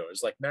hard too. It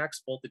was like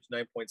max voltage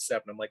 9.7.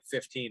 I'm like,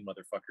 15,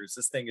 motherfuckers.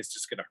 This thing is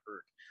just gonna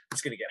hurt.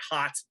 It's gonna get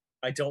hot.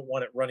 I don't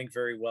want it running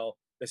very well.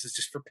 This is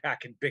just for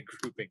packing big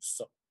groupings.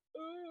 So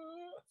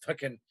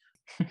fucking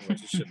I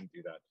just shouldn't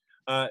do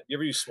that. You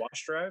ever use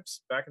swash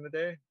drives back in the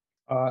day?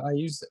 I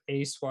used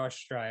a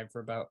swash drive for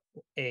about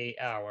an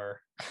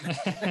hour.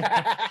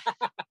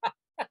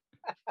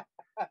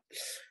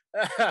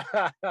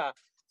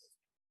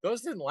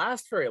 Those didn't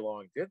last very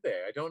long, did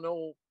they? I don't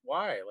know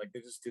why. Like, they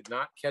just did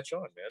not catch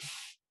on,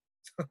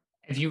 man.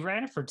 If you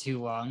ran it for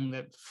too long,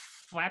 the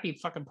flappy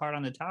fucking part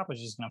on the top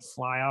was just gonna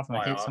fly off and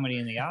hit somebody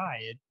in the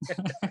eye.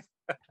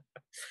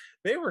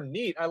 They were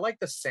neat. I like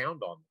the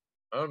sound on them.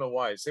 I don't know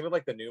why. Same with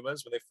like the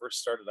Numas when they first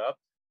started up.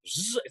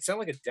 It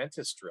sounded like a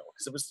dentist drill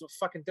because it was the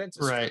fucking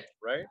dentist drill,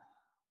 right?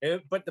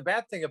 But the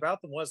bad thing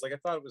about them was, like, I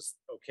thought it was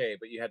okay,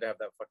 but you had to have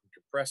that fucking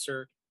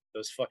compressor.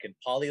 Those fucking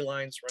poly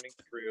lines running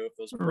through.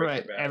 Those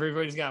right.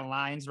 Everybody's got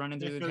lines running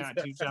through the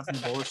tattoo shop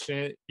and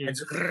bullshit. You're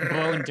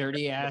blowing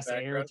dirty ass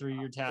air through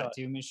your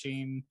tattoo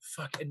machine.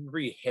 Fuck, and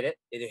where you hit it,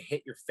 it'll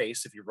hit your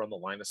face if you run the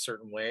line a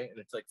certain way. And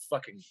it's like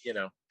fucking,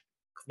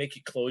 make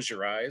you close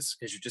your eyes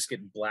because you're just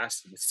getting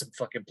blasted with some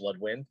fucking blood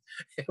wind.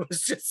 It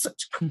was just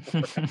such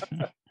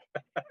crap.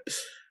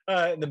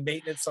 And the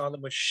maintenance on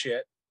them was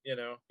shit. You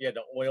had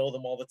to oil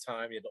them all the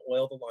time. You had to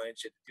oil the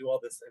lines. You had to do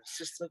all this. It's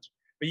just such,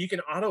 but you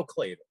can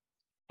autoclave it.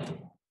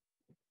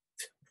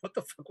 What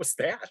the fuck was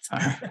that?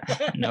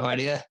 No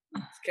idea.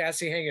 Is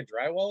Cassie hanging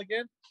drywall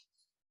again?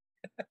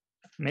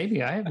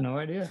 Maybe. I have no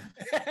idea.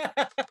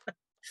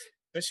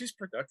 But she's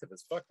productive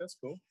as fuck. That's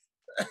cool.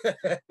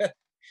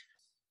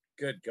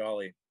 Good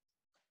golly.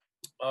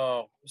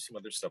 Oh, some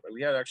other stuff.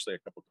 We had actually a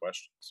couple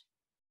questions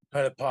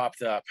that had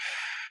popped up.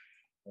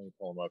 Let me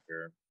pull them up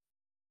here.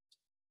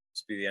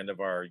 This will be the end of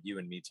our you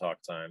and me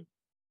talk time.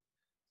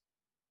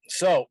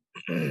 So,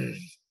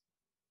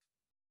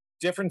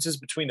 differences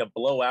between a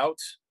blowout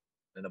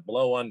and a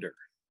blow under,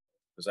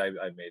 because I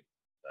made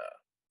a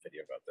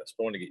video about this,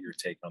 but I want to get your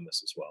take on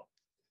this as well.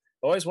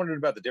 I always wondered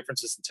about the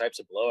differences in types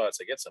of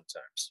blowouts I get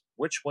sometimes.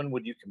 Which one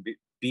would you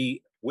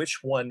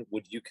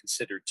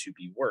consider to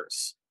be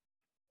worse?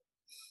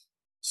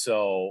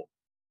 So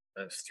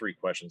I have 3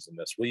 questions in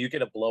this. Will you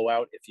get a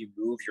blowout if you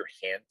move your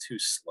hand too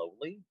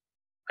slowly?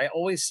 I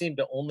always seem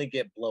to only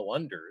get blow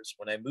unders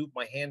when I move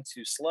my hand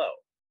too slow.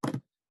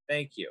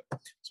 Thank you.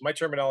 So my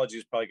terminology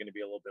is probably going to be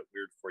a little bit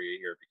weird for you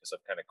here because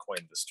I've kind of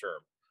coined this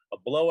term. A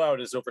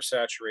blowout is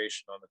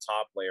oversaturation on the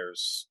top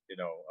layers,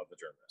 of the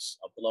dermis.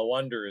 A blow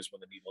under is when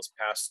the needle is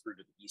passed through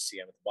to the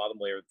ECM at the bottom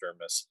layer of the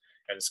dermis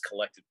and has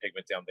collected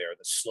pigment down there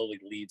that slowly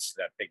leads to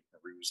that big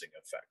bruising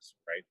effect,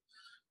 right?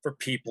 For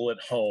people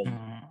at home,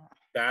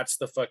 that's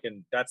the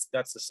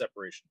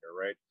separation here,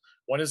 right?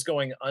 One is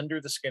going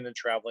under the skin and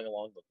traveling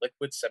along the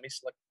liquid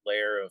semi-selected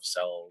layer of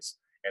cells,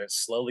 and it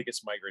slowly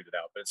gets migrated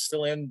out, but it's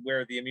still in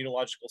where the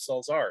immunological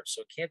cells are,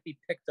 so it can't be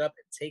picked up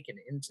and taken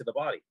into the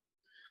body.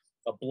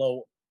 A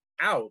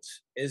blowout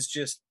is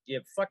just, you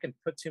fucking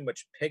put too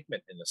much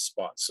pigment in the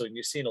spot. So when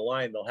you see in a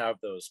line, they'll have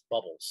those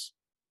bubbles,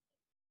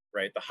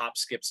 right? The hop,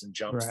 skips, and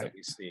jumps that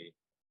we see,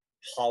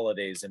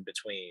 holidays in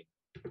between.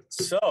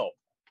 So,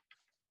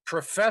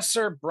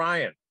 Professor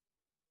Brian,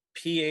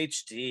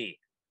 PhD.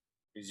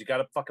 Because you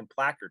got a fucking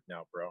placard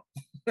now, bro.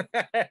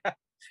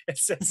 It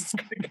says it's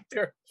gonna get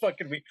there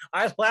fucking week.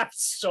 I laughed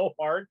so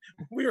hard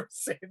when we were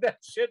saying that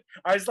shit.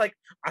 I was like,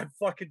 I'm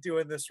fucking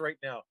doing this right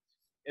now.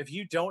 If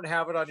you don't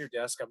have it on your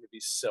desk, I'm gonna be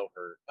so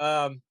hurt.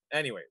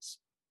 Anyways,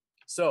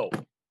 so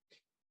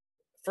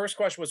first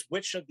question was,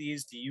 which of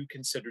these do you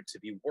consider to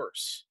be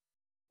worse?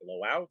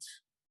 Blowout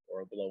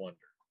or a blow under?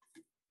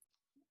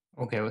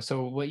 Okay,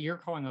 so what you're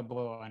calling a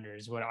blow under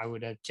is what I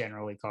would have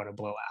generally called a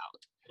blowout.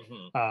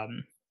 Mm-hmm.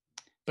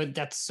 But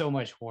that's so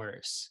much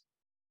worse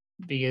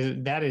because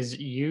that is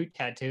you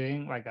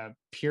tattooing like a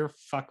pure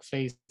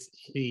fuckface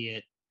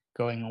idiot,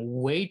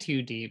 going way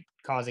too deep,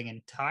 causing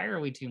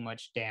entirely too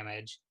much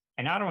damage,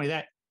 and not only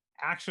that,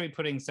 actually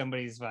putting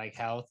somebody's like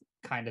health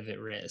kind of at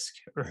risk,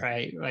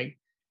 right? Like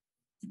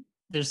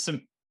there's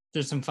some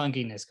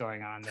funkiness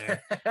going on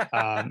there.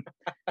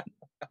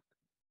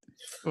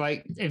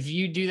 Like if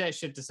you do that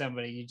shit to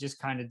somebody, you just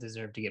kind of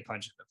deserve to get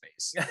punched in the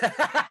face.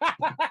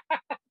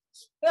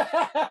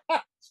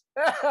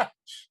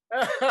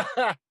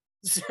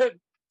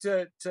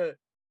 to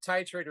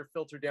titrate or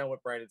filter down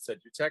what Brian had said,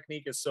 your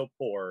technique is so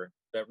poor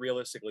that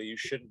realistically you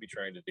shouldn't be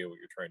trying to do what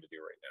you're trying to do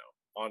right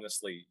now.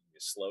 Honestly, you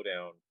slow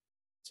down,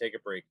 take a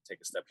break, take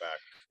a step back,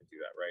 and do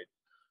that, right?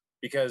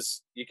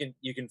 Because you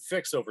can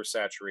fix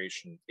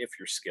oversaturation if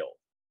you're skilled,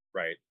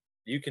 right?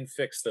 You can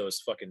fix those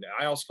fucking,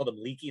 I also call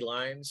them leaky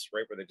lines,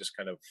 right? Where they just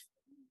kind of,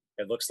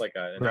 it looks like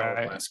an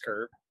hourglass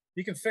curve.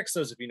 You can fix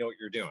those if you know what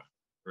you're doing,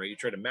 right? You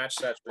try to match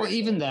saturation. Well,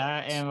 even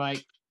that, and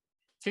like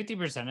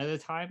 50% of the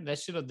time, that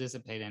shit will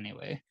dissipate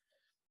anyway.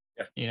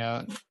 Yeah. You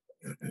know,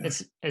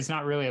 it's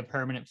not really a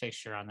permanent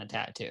fixture on the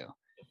tattoo.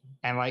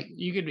 And like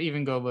you could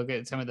even go look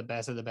at some of the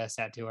best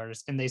tattoo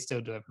artists, and they still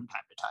do it from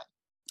time to time.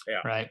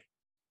 Yeah. Right.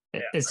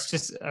 Yeah. It's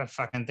just a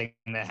fucking thing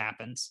that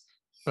happens.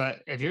 But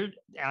if you're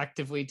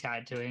actively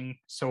tattooing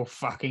so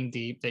fucking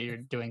deep that you're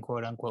doing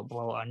quote unquote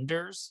blow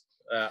unders,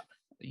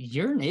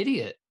 you're an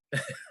idiot.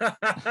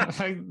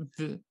 Like,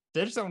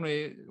 there's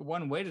only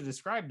one way to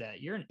describe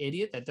that. You're an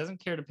idiot that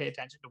doesn't care to pay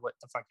attention to what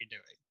the fuck you're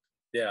doing.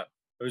 Yeah.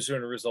 It was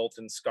going to result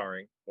in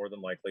scarring, more than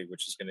likely,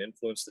 which is going to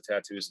influence the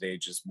tattoo as it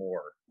ages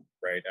more,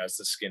 right? As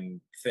the skin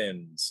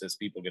thins, as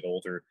people get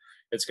older,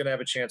 it's going to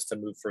have a chance to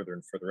move further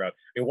and further out.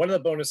 And one of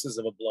the bonuses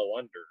of a blow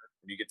under,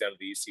 when you get down to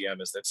the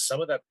ECM, is that some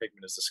of that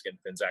pigment as the skin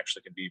thins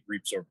actually can be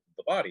reabsorbed into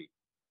the body,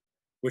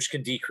 which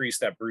can decrease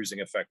that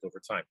bruising effect over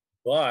time.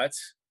 But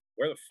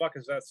where the fuck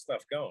is that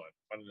stuff going?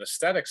 On an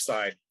aesthetic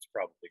side, it's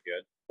probably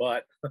good,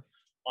 but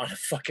on a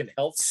fucking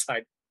health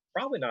side,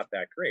 probably not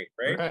that great,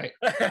 right?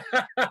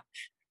 Right.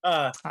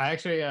 I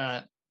actually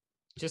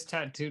just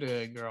tattooed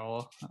a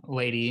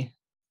lady,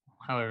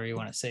 however you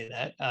want to say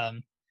that.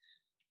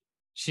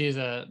 She's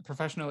a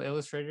professional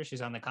illustrator.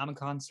 She's on the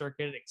Comic-Con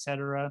circuit,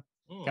 etc.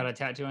 Got a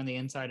tattoo on the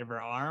inside of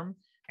her arm.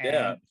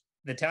 And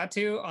the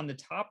tattoo on the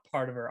top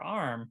part of her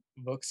arm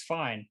looks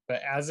fine.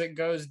 But as it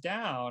goes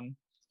down,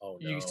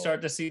 you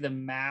start to see the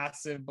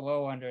massive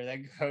blow under that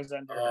goes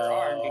under her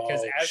arm,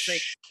 because as they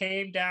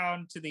came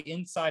down to the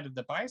inside of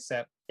the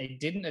bicep, they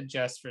didn't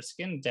adjust for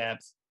skin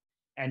depth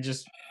and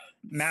just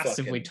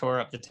massively tore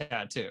up the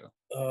tattoo.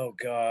 Oh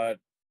God.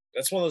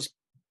 That's one of those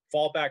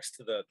fallbacks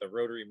to the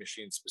rotary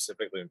machines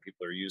specifically when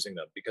people are using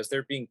them, because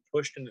they're being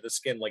pushed into the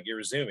skin like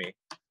Irizumi,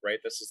 right?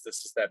 This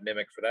is that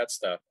mimic for that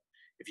stuff.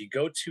 If you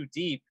go too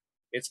deep,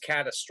 it's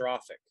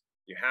catastrophic.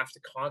 You have to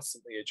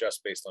constantly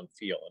adjust based on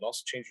feel and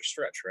also change your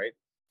stretch, right?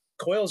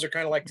 Coils are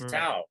kind of like the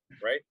towel,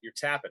 right? You're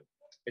tapping.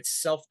 It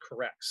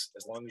self-corrects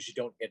as long as you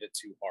don't hit it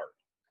too hard,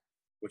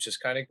 which is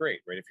kind of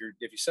great, right? If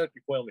you set up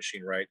your coil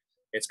machine right,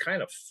 it's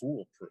kind of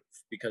foolproof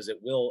because it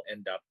will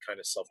end up kind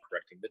of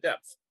self-correcting the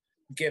depth,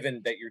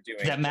 given that you're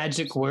doing that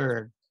magic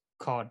word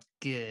called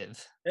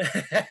give.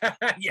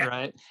 Yeah,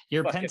 right.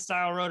 Your pen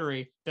style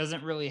rotary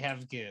doesn't really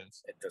have give.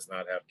 It does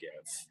not have give.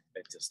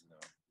 It does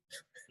not.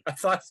 I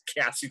thought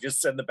Cassie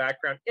just said in the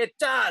background, it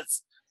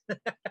does.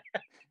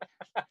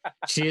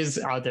 She is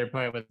out there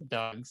playing with the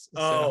dogs.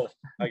 Oh,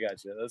 I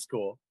got you. That's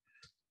cool.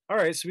 All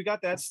right, so we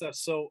got that stuff.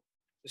 So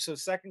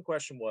second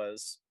question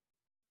was,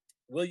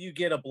 will you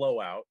get a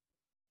blowout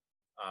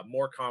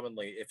more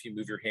commonly if you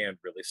move your hand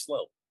really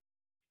slow?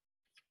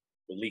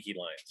 The leaky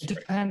lines. It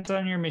depends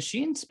on your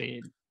machine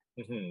speed.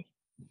 Mm-hmm.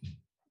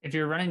 If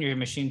you're running your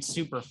machine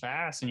super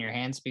fast and your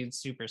hand speed's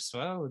super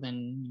slow,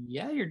 then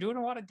yeah, you're doing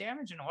a lot of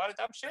damage and a lot of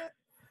dumb shit.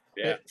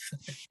 Yeah.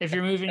 If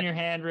you're moving your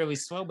hand really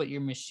slow, but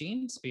your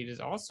machine speed is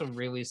also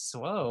really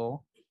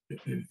slow,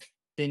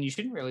 then you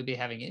shouldn't really be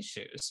having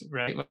issues,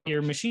 right?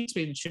 Your machine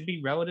speed should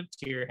be relative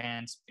to your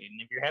hand speed.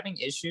 And if you're having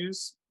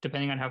issues,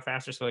 depending on how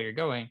fast or slow you're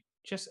going,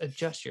 just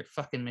adjust your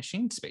fucking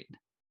machine speed.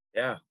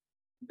 Yeah.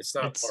 It's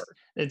not hard.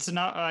 It's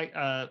not like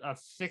a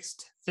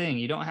fixed thing.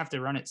 You don't have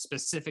to run it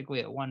specifically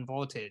at one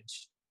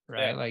voltage,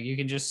 right? Yeah. Like you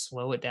can just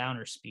slow it down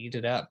or speed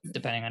it up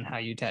depending on how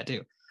you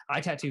tattoo. I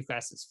tattoo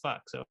fast as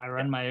fuck, so I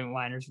run my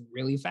liners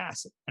really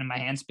fast, and my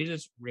hand speed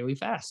is really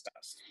fast.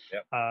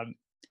 Yep.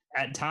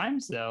 At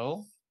times,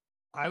 though,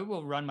 I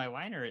will run my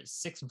liner at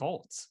 6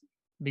 volts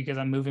because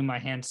I'm moving my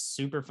hand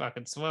super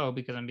fucking slow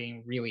because I'm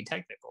being really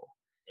technical.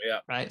 Yeah.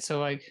 Right. So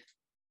like,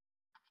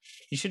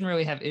 you shouldn't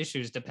really have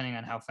issues depending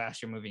on how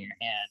fast you're moving your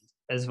hand,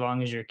 as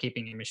long as you're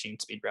keeping your machine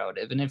speed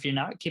relative. And if you're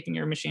not keeping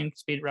your machine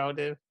speed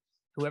relative,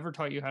 whoever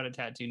taught you how to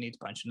tattoo needs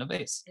punched in the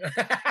face.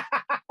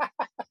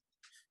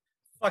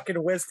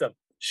 Fucking wisdom.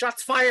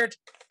 Shots fired.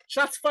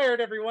 Shots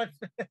fired, everyone.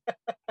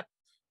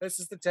 This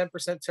is the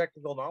 10%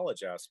 technical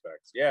knowledge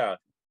aspect. Yeah.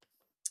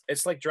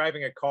 It's like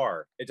driving a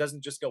car. It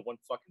doesn't just go one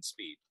fucking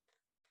speed.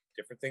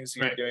 Different things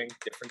you're doing,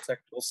 different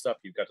technical stuff.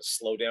 You've got to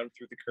slow down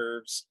through the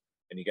curves,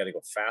 and you got to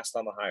go fast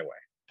on the highway.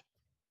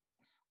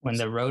 When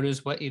the road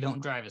is wet, you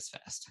don't drive as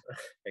fast.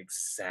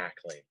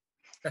 Exactly.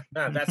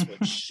 That's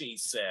what she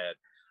said.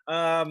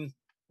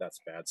 That's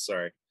bad.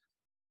 Sorry.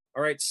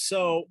 All right.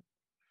 So,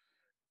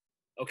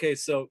 okay.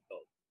 So,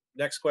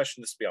 next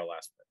question. This will be our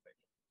last one, I think.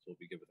 So we'll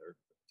be good with her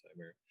time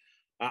here.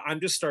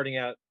 I'm just starting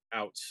out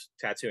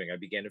tattooing. I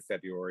began in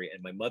February,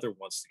 and my mother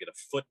wants to get a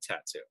foot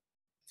tattoo.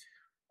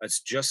 It's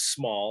just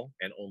small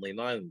and only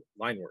line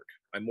work.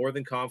 I'm more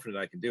than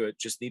confident I can do it.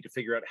 Just need to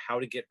figure out how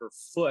to get her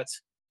foot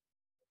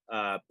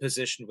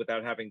positioned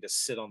without having to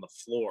sit on the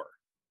floor.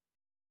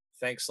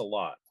 Thanks a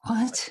lot.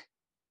 What?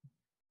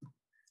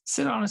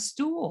 Sit on a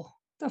stool?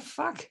 The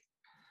fuck?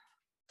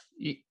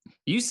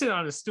 You sit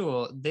on a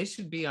stool. They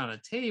should be on a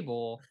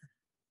table.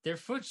 Their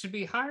foot should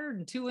be higher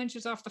than 2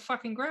 inches off the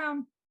fucking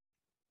ground.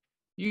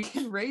 You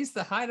can raise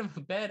the height of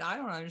a bed. I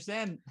don't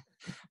understand.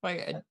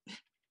 Like,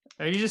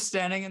 are you just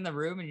standing in the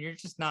room and you're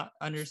just not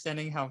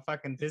understanding how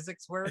fucking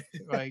physics work?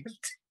 Like,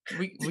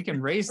 we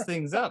can raise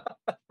things up.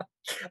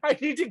 I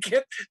need to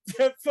get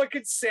that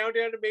fucking sound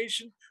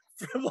animation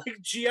from like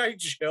G.I.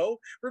 Joe.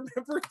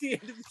 Remember at the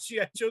end of the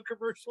G.I. Joe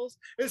commercials?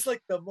 It's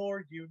like, the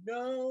more you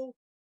know.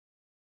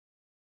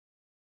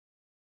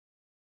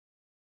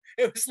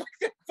 It was like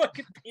that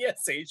fucking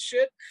PSA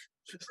shit.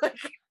 Like,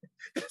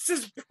 this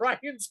is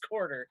Brian's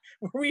Corner,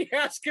 where we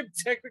ask him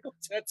technical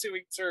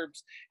tattooing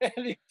terms, and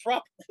he's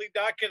probably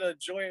not going to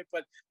enjoy it,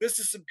 but this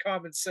is some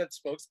common sense,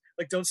 folks.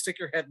 Like, don't stick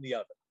your head in the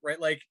oven, right?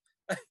 Like,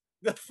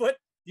 the foot,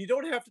 you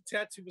don't have to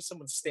tattoo with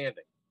someone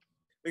standing.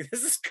 Like,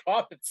 this is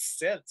common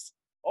sense.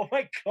 Oh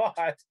my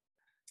God.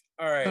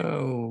 All right.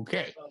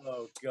 Okay.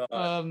 Oh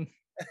God.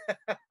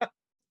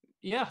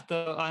 Yeah,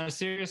 though, on a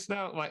serious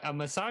note, like a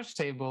massage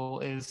table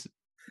is,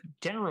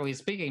 generally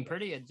speaking,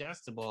 pretty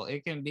adjustable.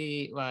 It can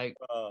be like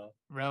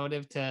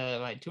relative to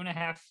like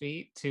 2.5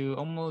 feet to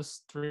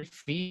almost 3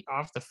 feet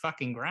off the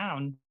fucking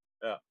ground.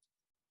 Yeah.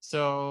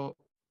 So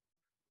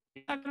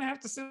you're not gonna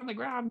have to sit on the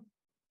ground.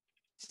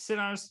 Sit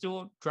on a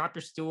stool, drop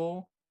your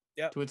stool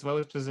to its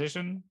lowest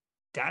position,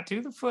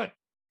 tattoo the foot.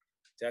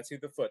 Tattoo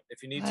the foot.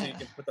 If you need to, you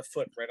can put the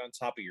foot right on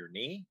top of your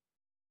knee,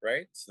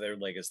 right? So their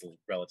leg is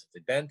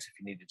relatively bent. If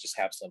you need to just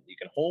have something you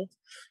can hold.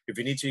 If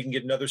you need to, you can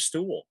get another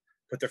stool.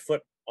 Put their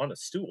foot on a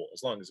stool,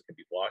 as long as it can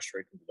be washed,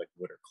 right? It can be like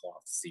wood or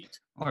cloth seat.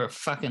 Or a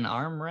fucking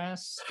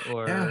armrest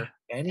or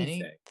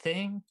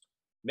anything.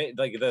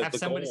 Like have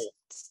somebody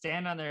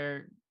stand on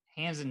their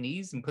hands and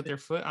knees and put their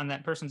foot on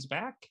that person's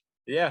back.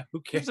 Yeah, who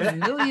cares? There's a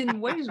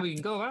million ways we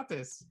can go about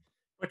this.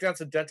 Put down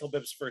some dental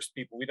bibs first,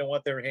 people. We don't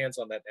want their hands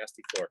on that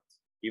nasty floor,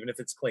 even if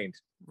it's cleaned.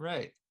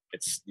 Right.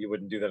 You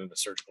wouldn't do that in a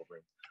surgical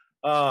room.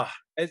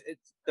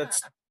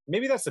 That's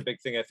maybe that's the big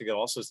thing I think that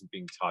also isn't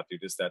being taught,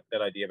 dude, is that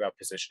idea about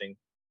positioning.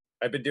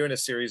 I've been doing a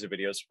series of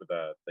videos for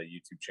the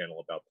YouTube channel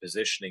about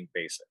positioning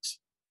basics.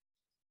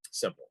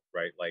 Simple,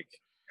 right? Like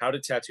how to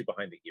tattoo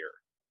behind the ear,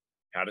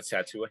 how to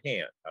tattoo a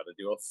hand, how to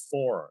do a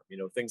forearm,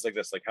 things like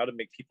this, like how to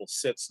make people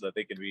sit so that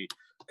they can be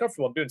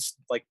comfortable. I'm doing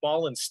like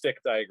ball and stick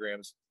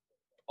diagrams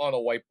on a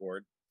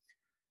whiteboard.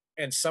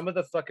 And some of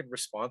the fucking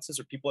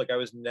responses are people like, I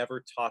was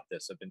never taught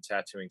this. I've been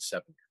tattooing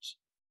 7 years.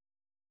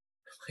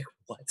 Like,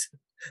 what?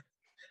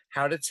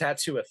 How to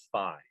tattoo a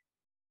thigh.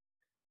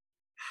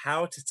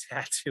 How to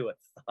tattoo a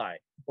thigh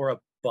or a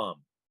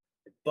bum.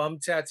 Bum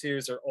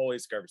tattoos are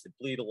always garbage. They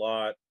bleed a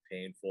lot,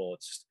 painful.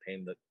 It's just a pain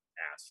in the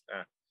ass.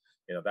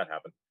 That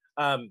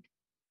happened.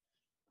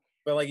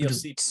 But like you'll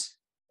see,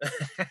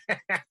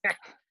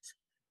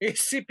 you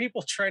see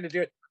people trying to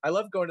do it. I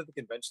love going to the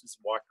conventions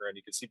and walking around.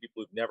 You can see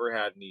people who've never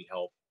had any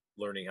help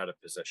learning how to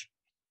position.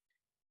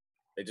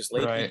 They just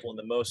lay people in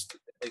the most.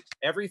 Like,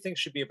 everything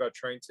should be about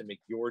trying to make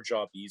your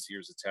job easier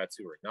as a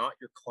tattooer, not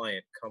your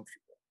client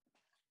comfortable.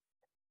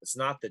 It's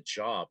not the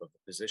job of the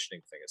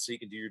positioning thing. It's so you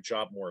can do your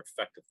job more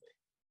effectively.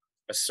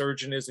 A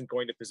surgeon isn't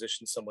going to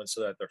position someone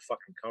so that they're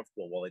fucking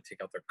comfortable while they take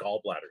out their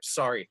gallbladder.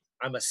 Sorry,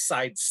 I'm a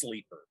side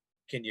sleeper.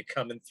 Can you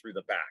come in through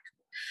the back?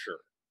 Sure.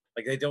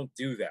 Like, they don't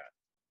do that.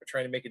 They're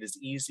trying to make it as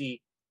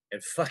easy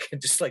and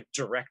fucking just like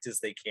direct as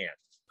they can.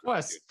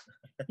 Plus,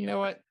 you know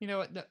what?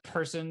 That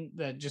person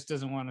that just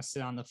doesn't want to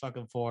sit on the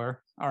fucking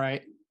floor. All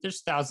right.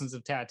 There's thousands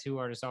of tattoo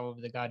artists all over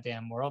the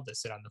goddamn world that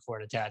sit on the floor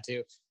to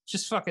tattoo.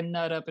 Just fucking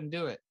nut up and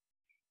do it.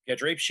 Yeah,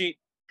 drape sheet,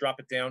 drop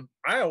it down.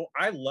 I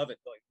love it.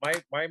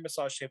 Like my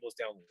massage table is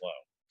down low.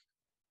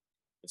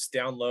 It's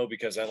down low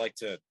because I like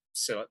to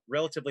sit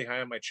relatively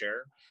high on my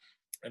chair,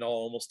 and I'll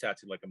almost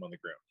tattoo like I'm on the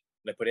ground.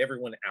 And I put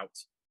everyone out,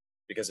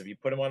 because if you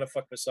put them on a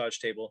fuck massage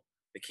table,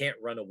 they can't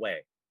run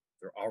away.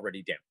 They're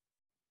already down.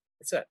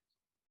 That's it.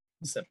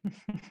 Simple.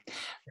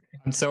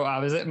 And so I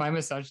was at my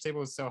massage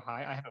table is so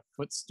high, I have a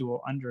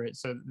footstool under it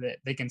so that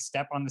they can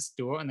step on the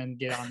stool and then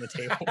get on the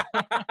table.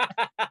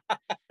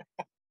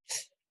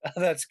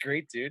 That's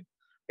great, dude.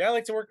 Yeah, I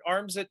like to work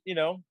arms at,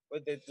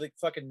 like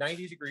fucking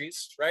 90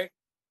 degrees, right?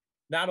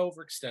 Not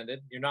overextended.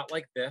 You're not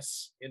like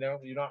this, you're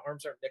not,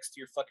 arms aren't next to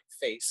your fucking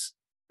face.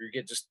 You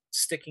get just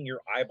sticking your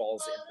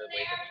eyeballs in the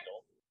way the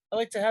needle. I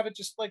like to have it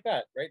just like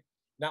that, right?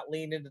 Not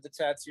lean into the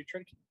tattoo. Try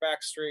to keep your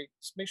back straight.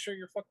 Just make sure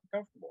you're fucking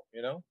comfortable,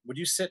 Would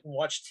you sit and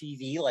watch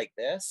TV like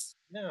this?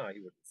 No,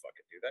 you wouldn't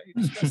fucking do that. You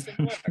just gotta stay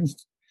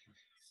relaxed.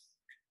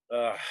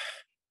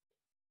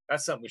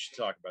 That's something we should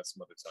talk about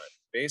some other time.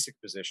 Basic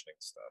positioning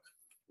stuff.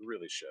 We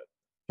really should.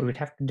 We would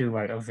have to do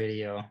like a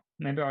video.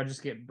 Maybe I'll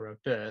just get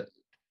Brooke to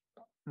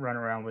run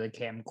around with a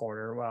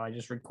camcorder while I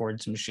just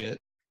record some shit.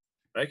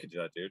 I could do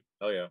that, dude.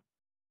 Hell yeah.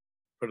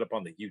 Put it up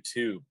on the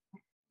YouTube.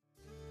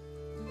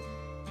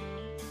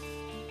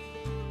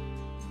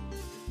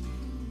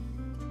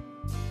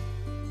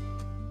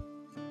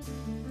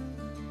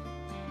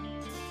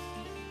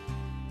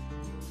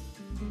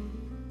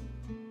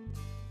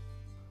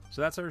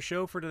 So that's our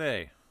show for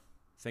today.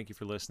 Thank you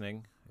for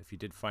listening. If you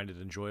did find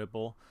it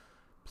enjoyable,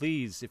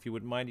 please, if you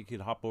wouldn't mind, you could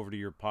hop over to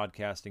your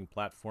podcasting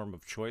platform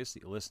of choice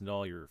that you listen to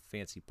all your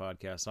fancy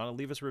podcasts on and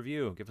leave us a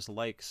review. Give us a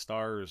like,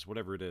 stars,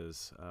 whatever it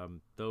is.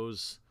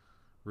 Those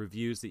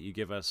reviews that you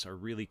give us are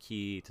really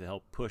key to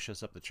help push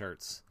us up the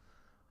charts.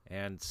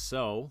 And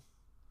so,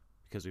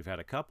 because we've had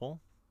a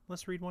couple,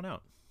 let's read one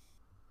out.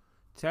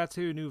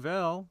 Tattoo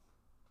Nouvelle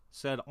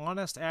said,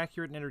 honest,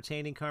 accurate, and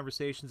entertaining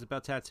conversations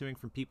about tattooing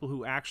from people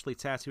who actually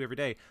tattoo every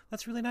day.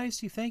 That's really nice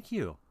of you. Thank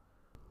you.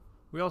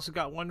 We also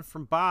got one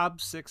from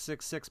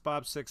Bob666,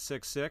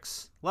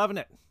 Bob666. Loving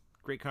it.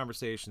 Great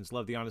conversations.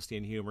 Love the honesty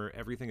and humor.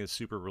 Everything is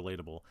super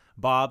relatable.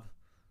 Bob,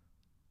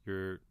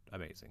 you're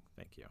amazing.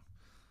 Thank you.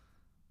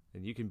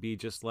 And you can be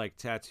just like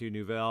Tattoo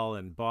Nouvelle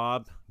and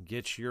Bob.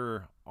 Get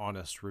your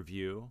honest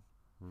review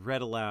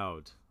read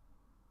aloud.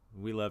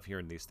 We love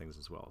hearing these things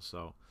as well.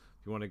 So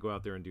if you want to go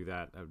out there and do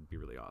that, that would be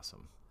really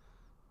awesome.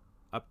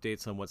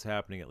 Updates on what's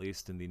happening, at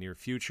least in the near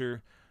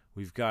future.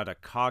 We've got a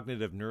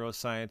cognitive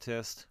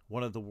neuroscientist,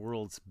 one of the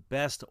world's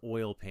best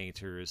oil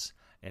painters,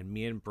 and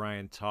me and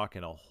Brian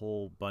talking a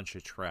whole bunch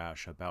of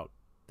trash about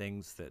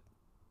things that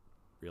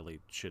really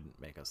shouldn't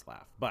make us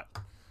laugh. But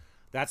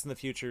that's in the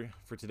future.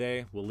 For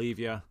today, we'll leave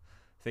you.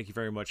 Thank you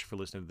very much for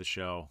listening to the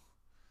show.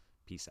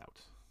 Peace out.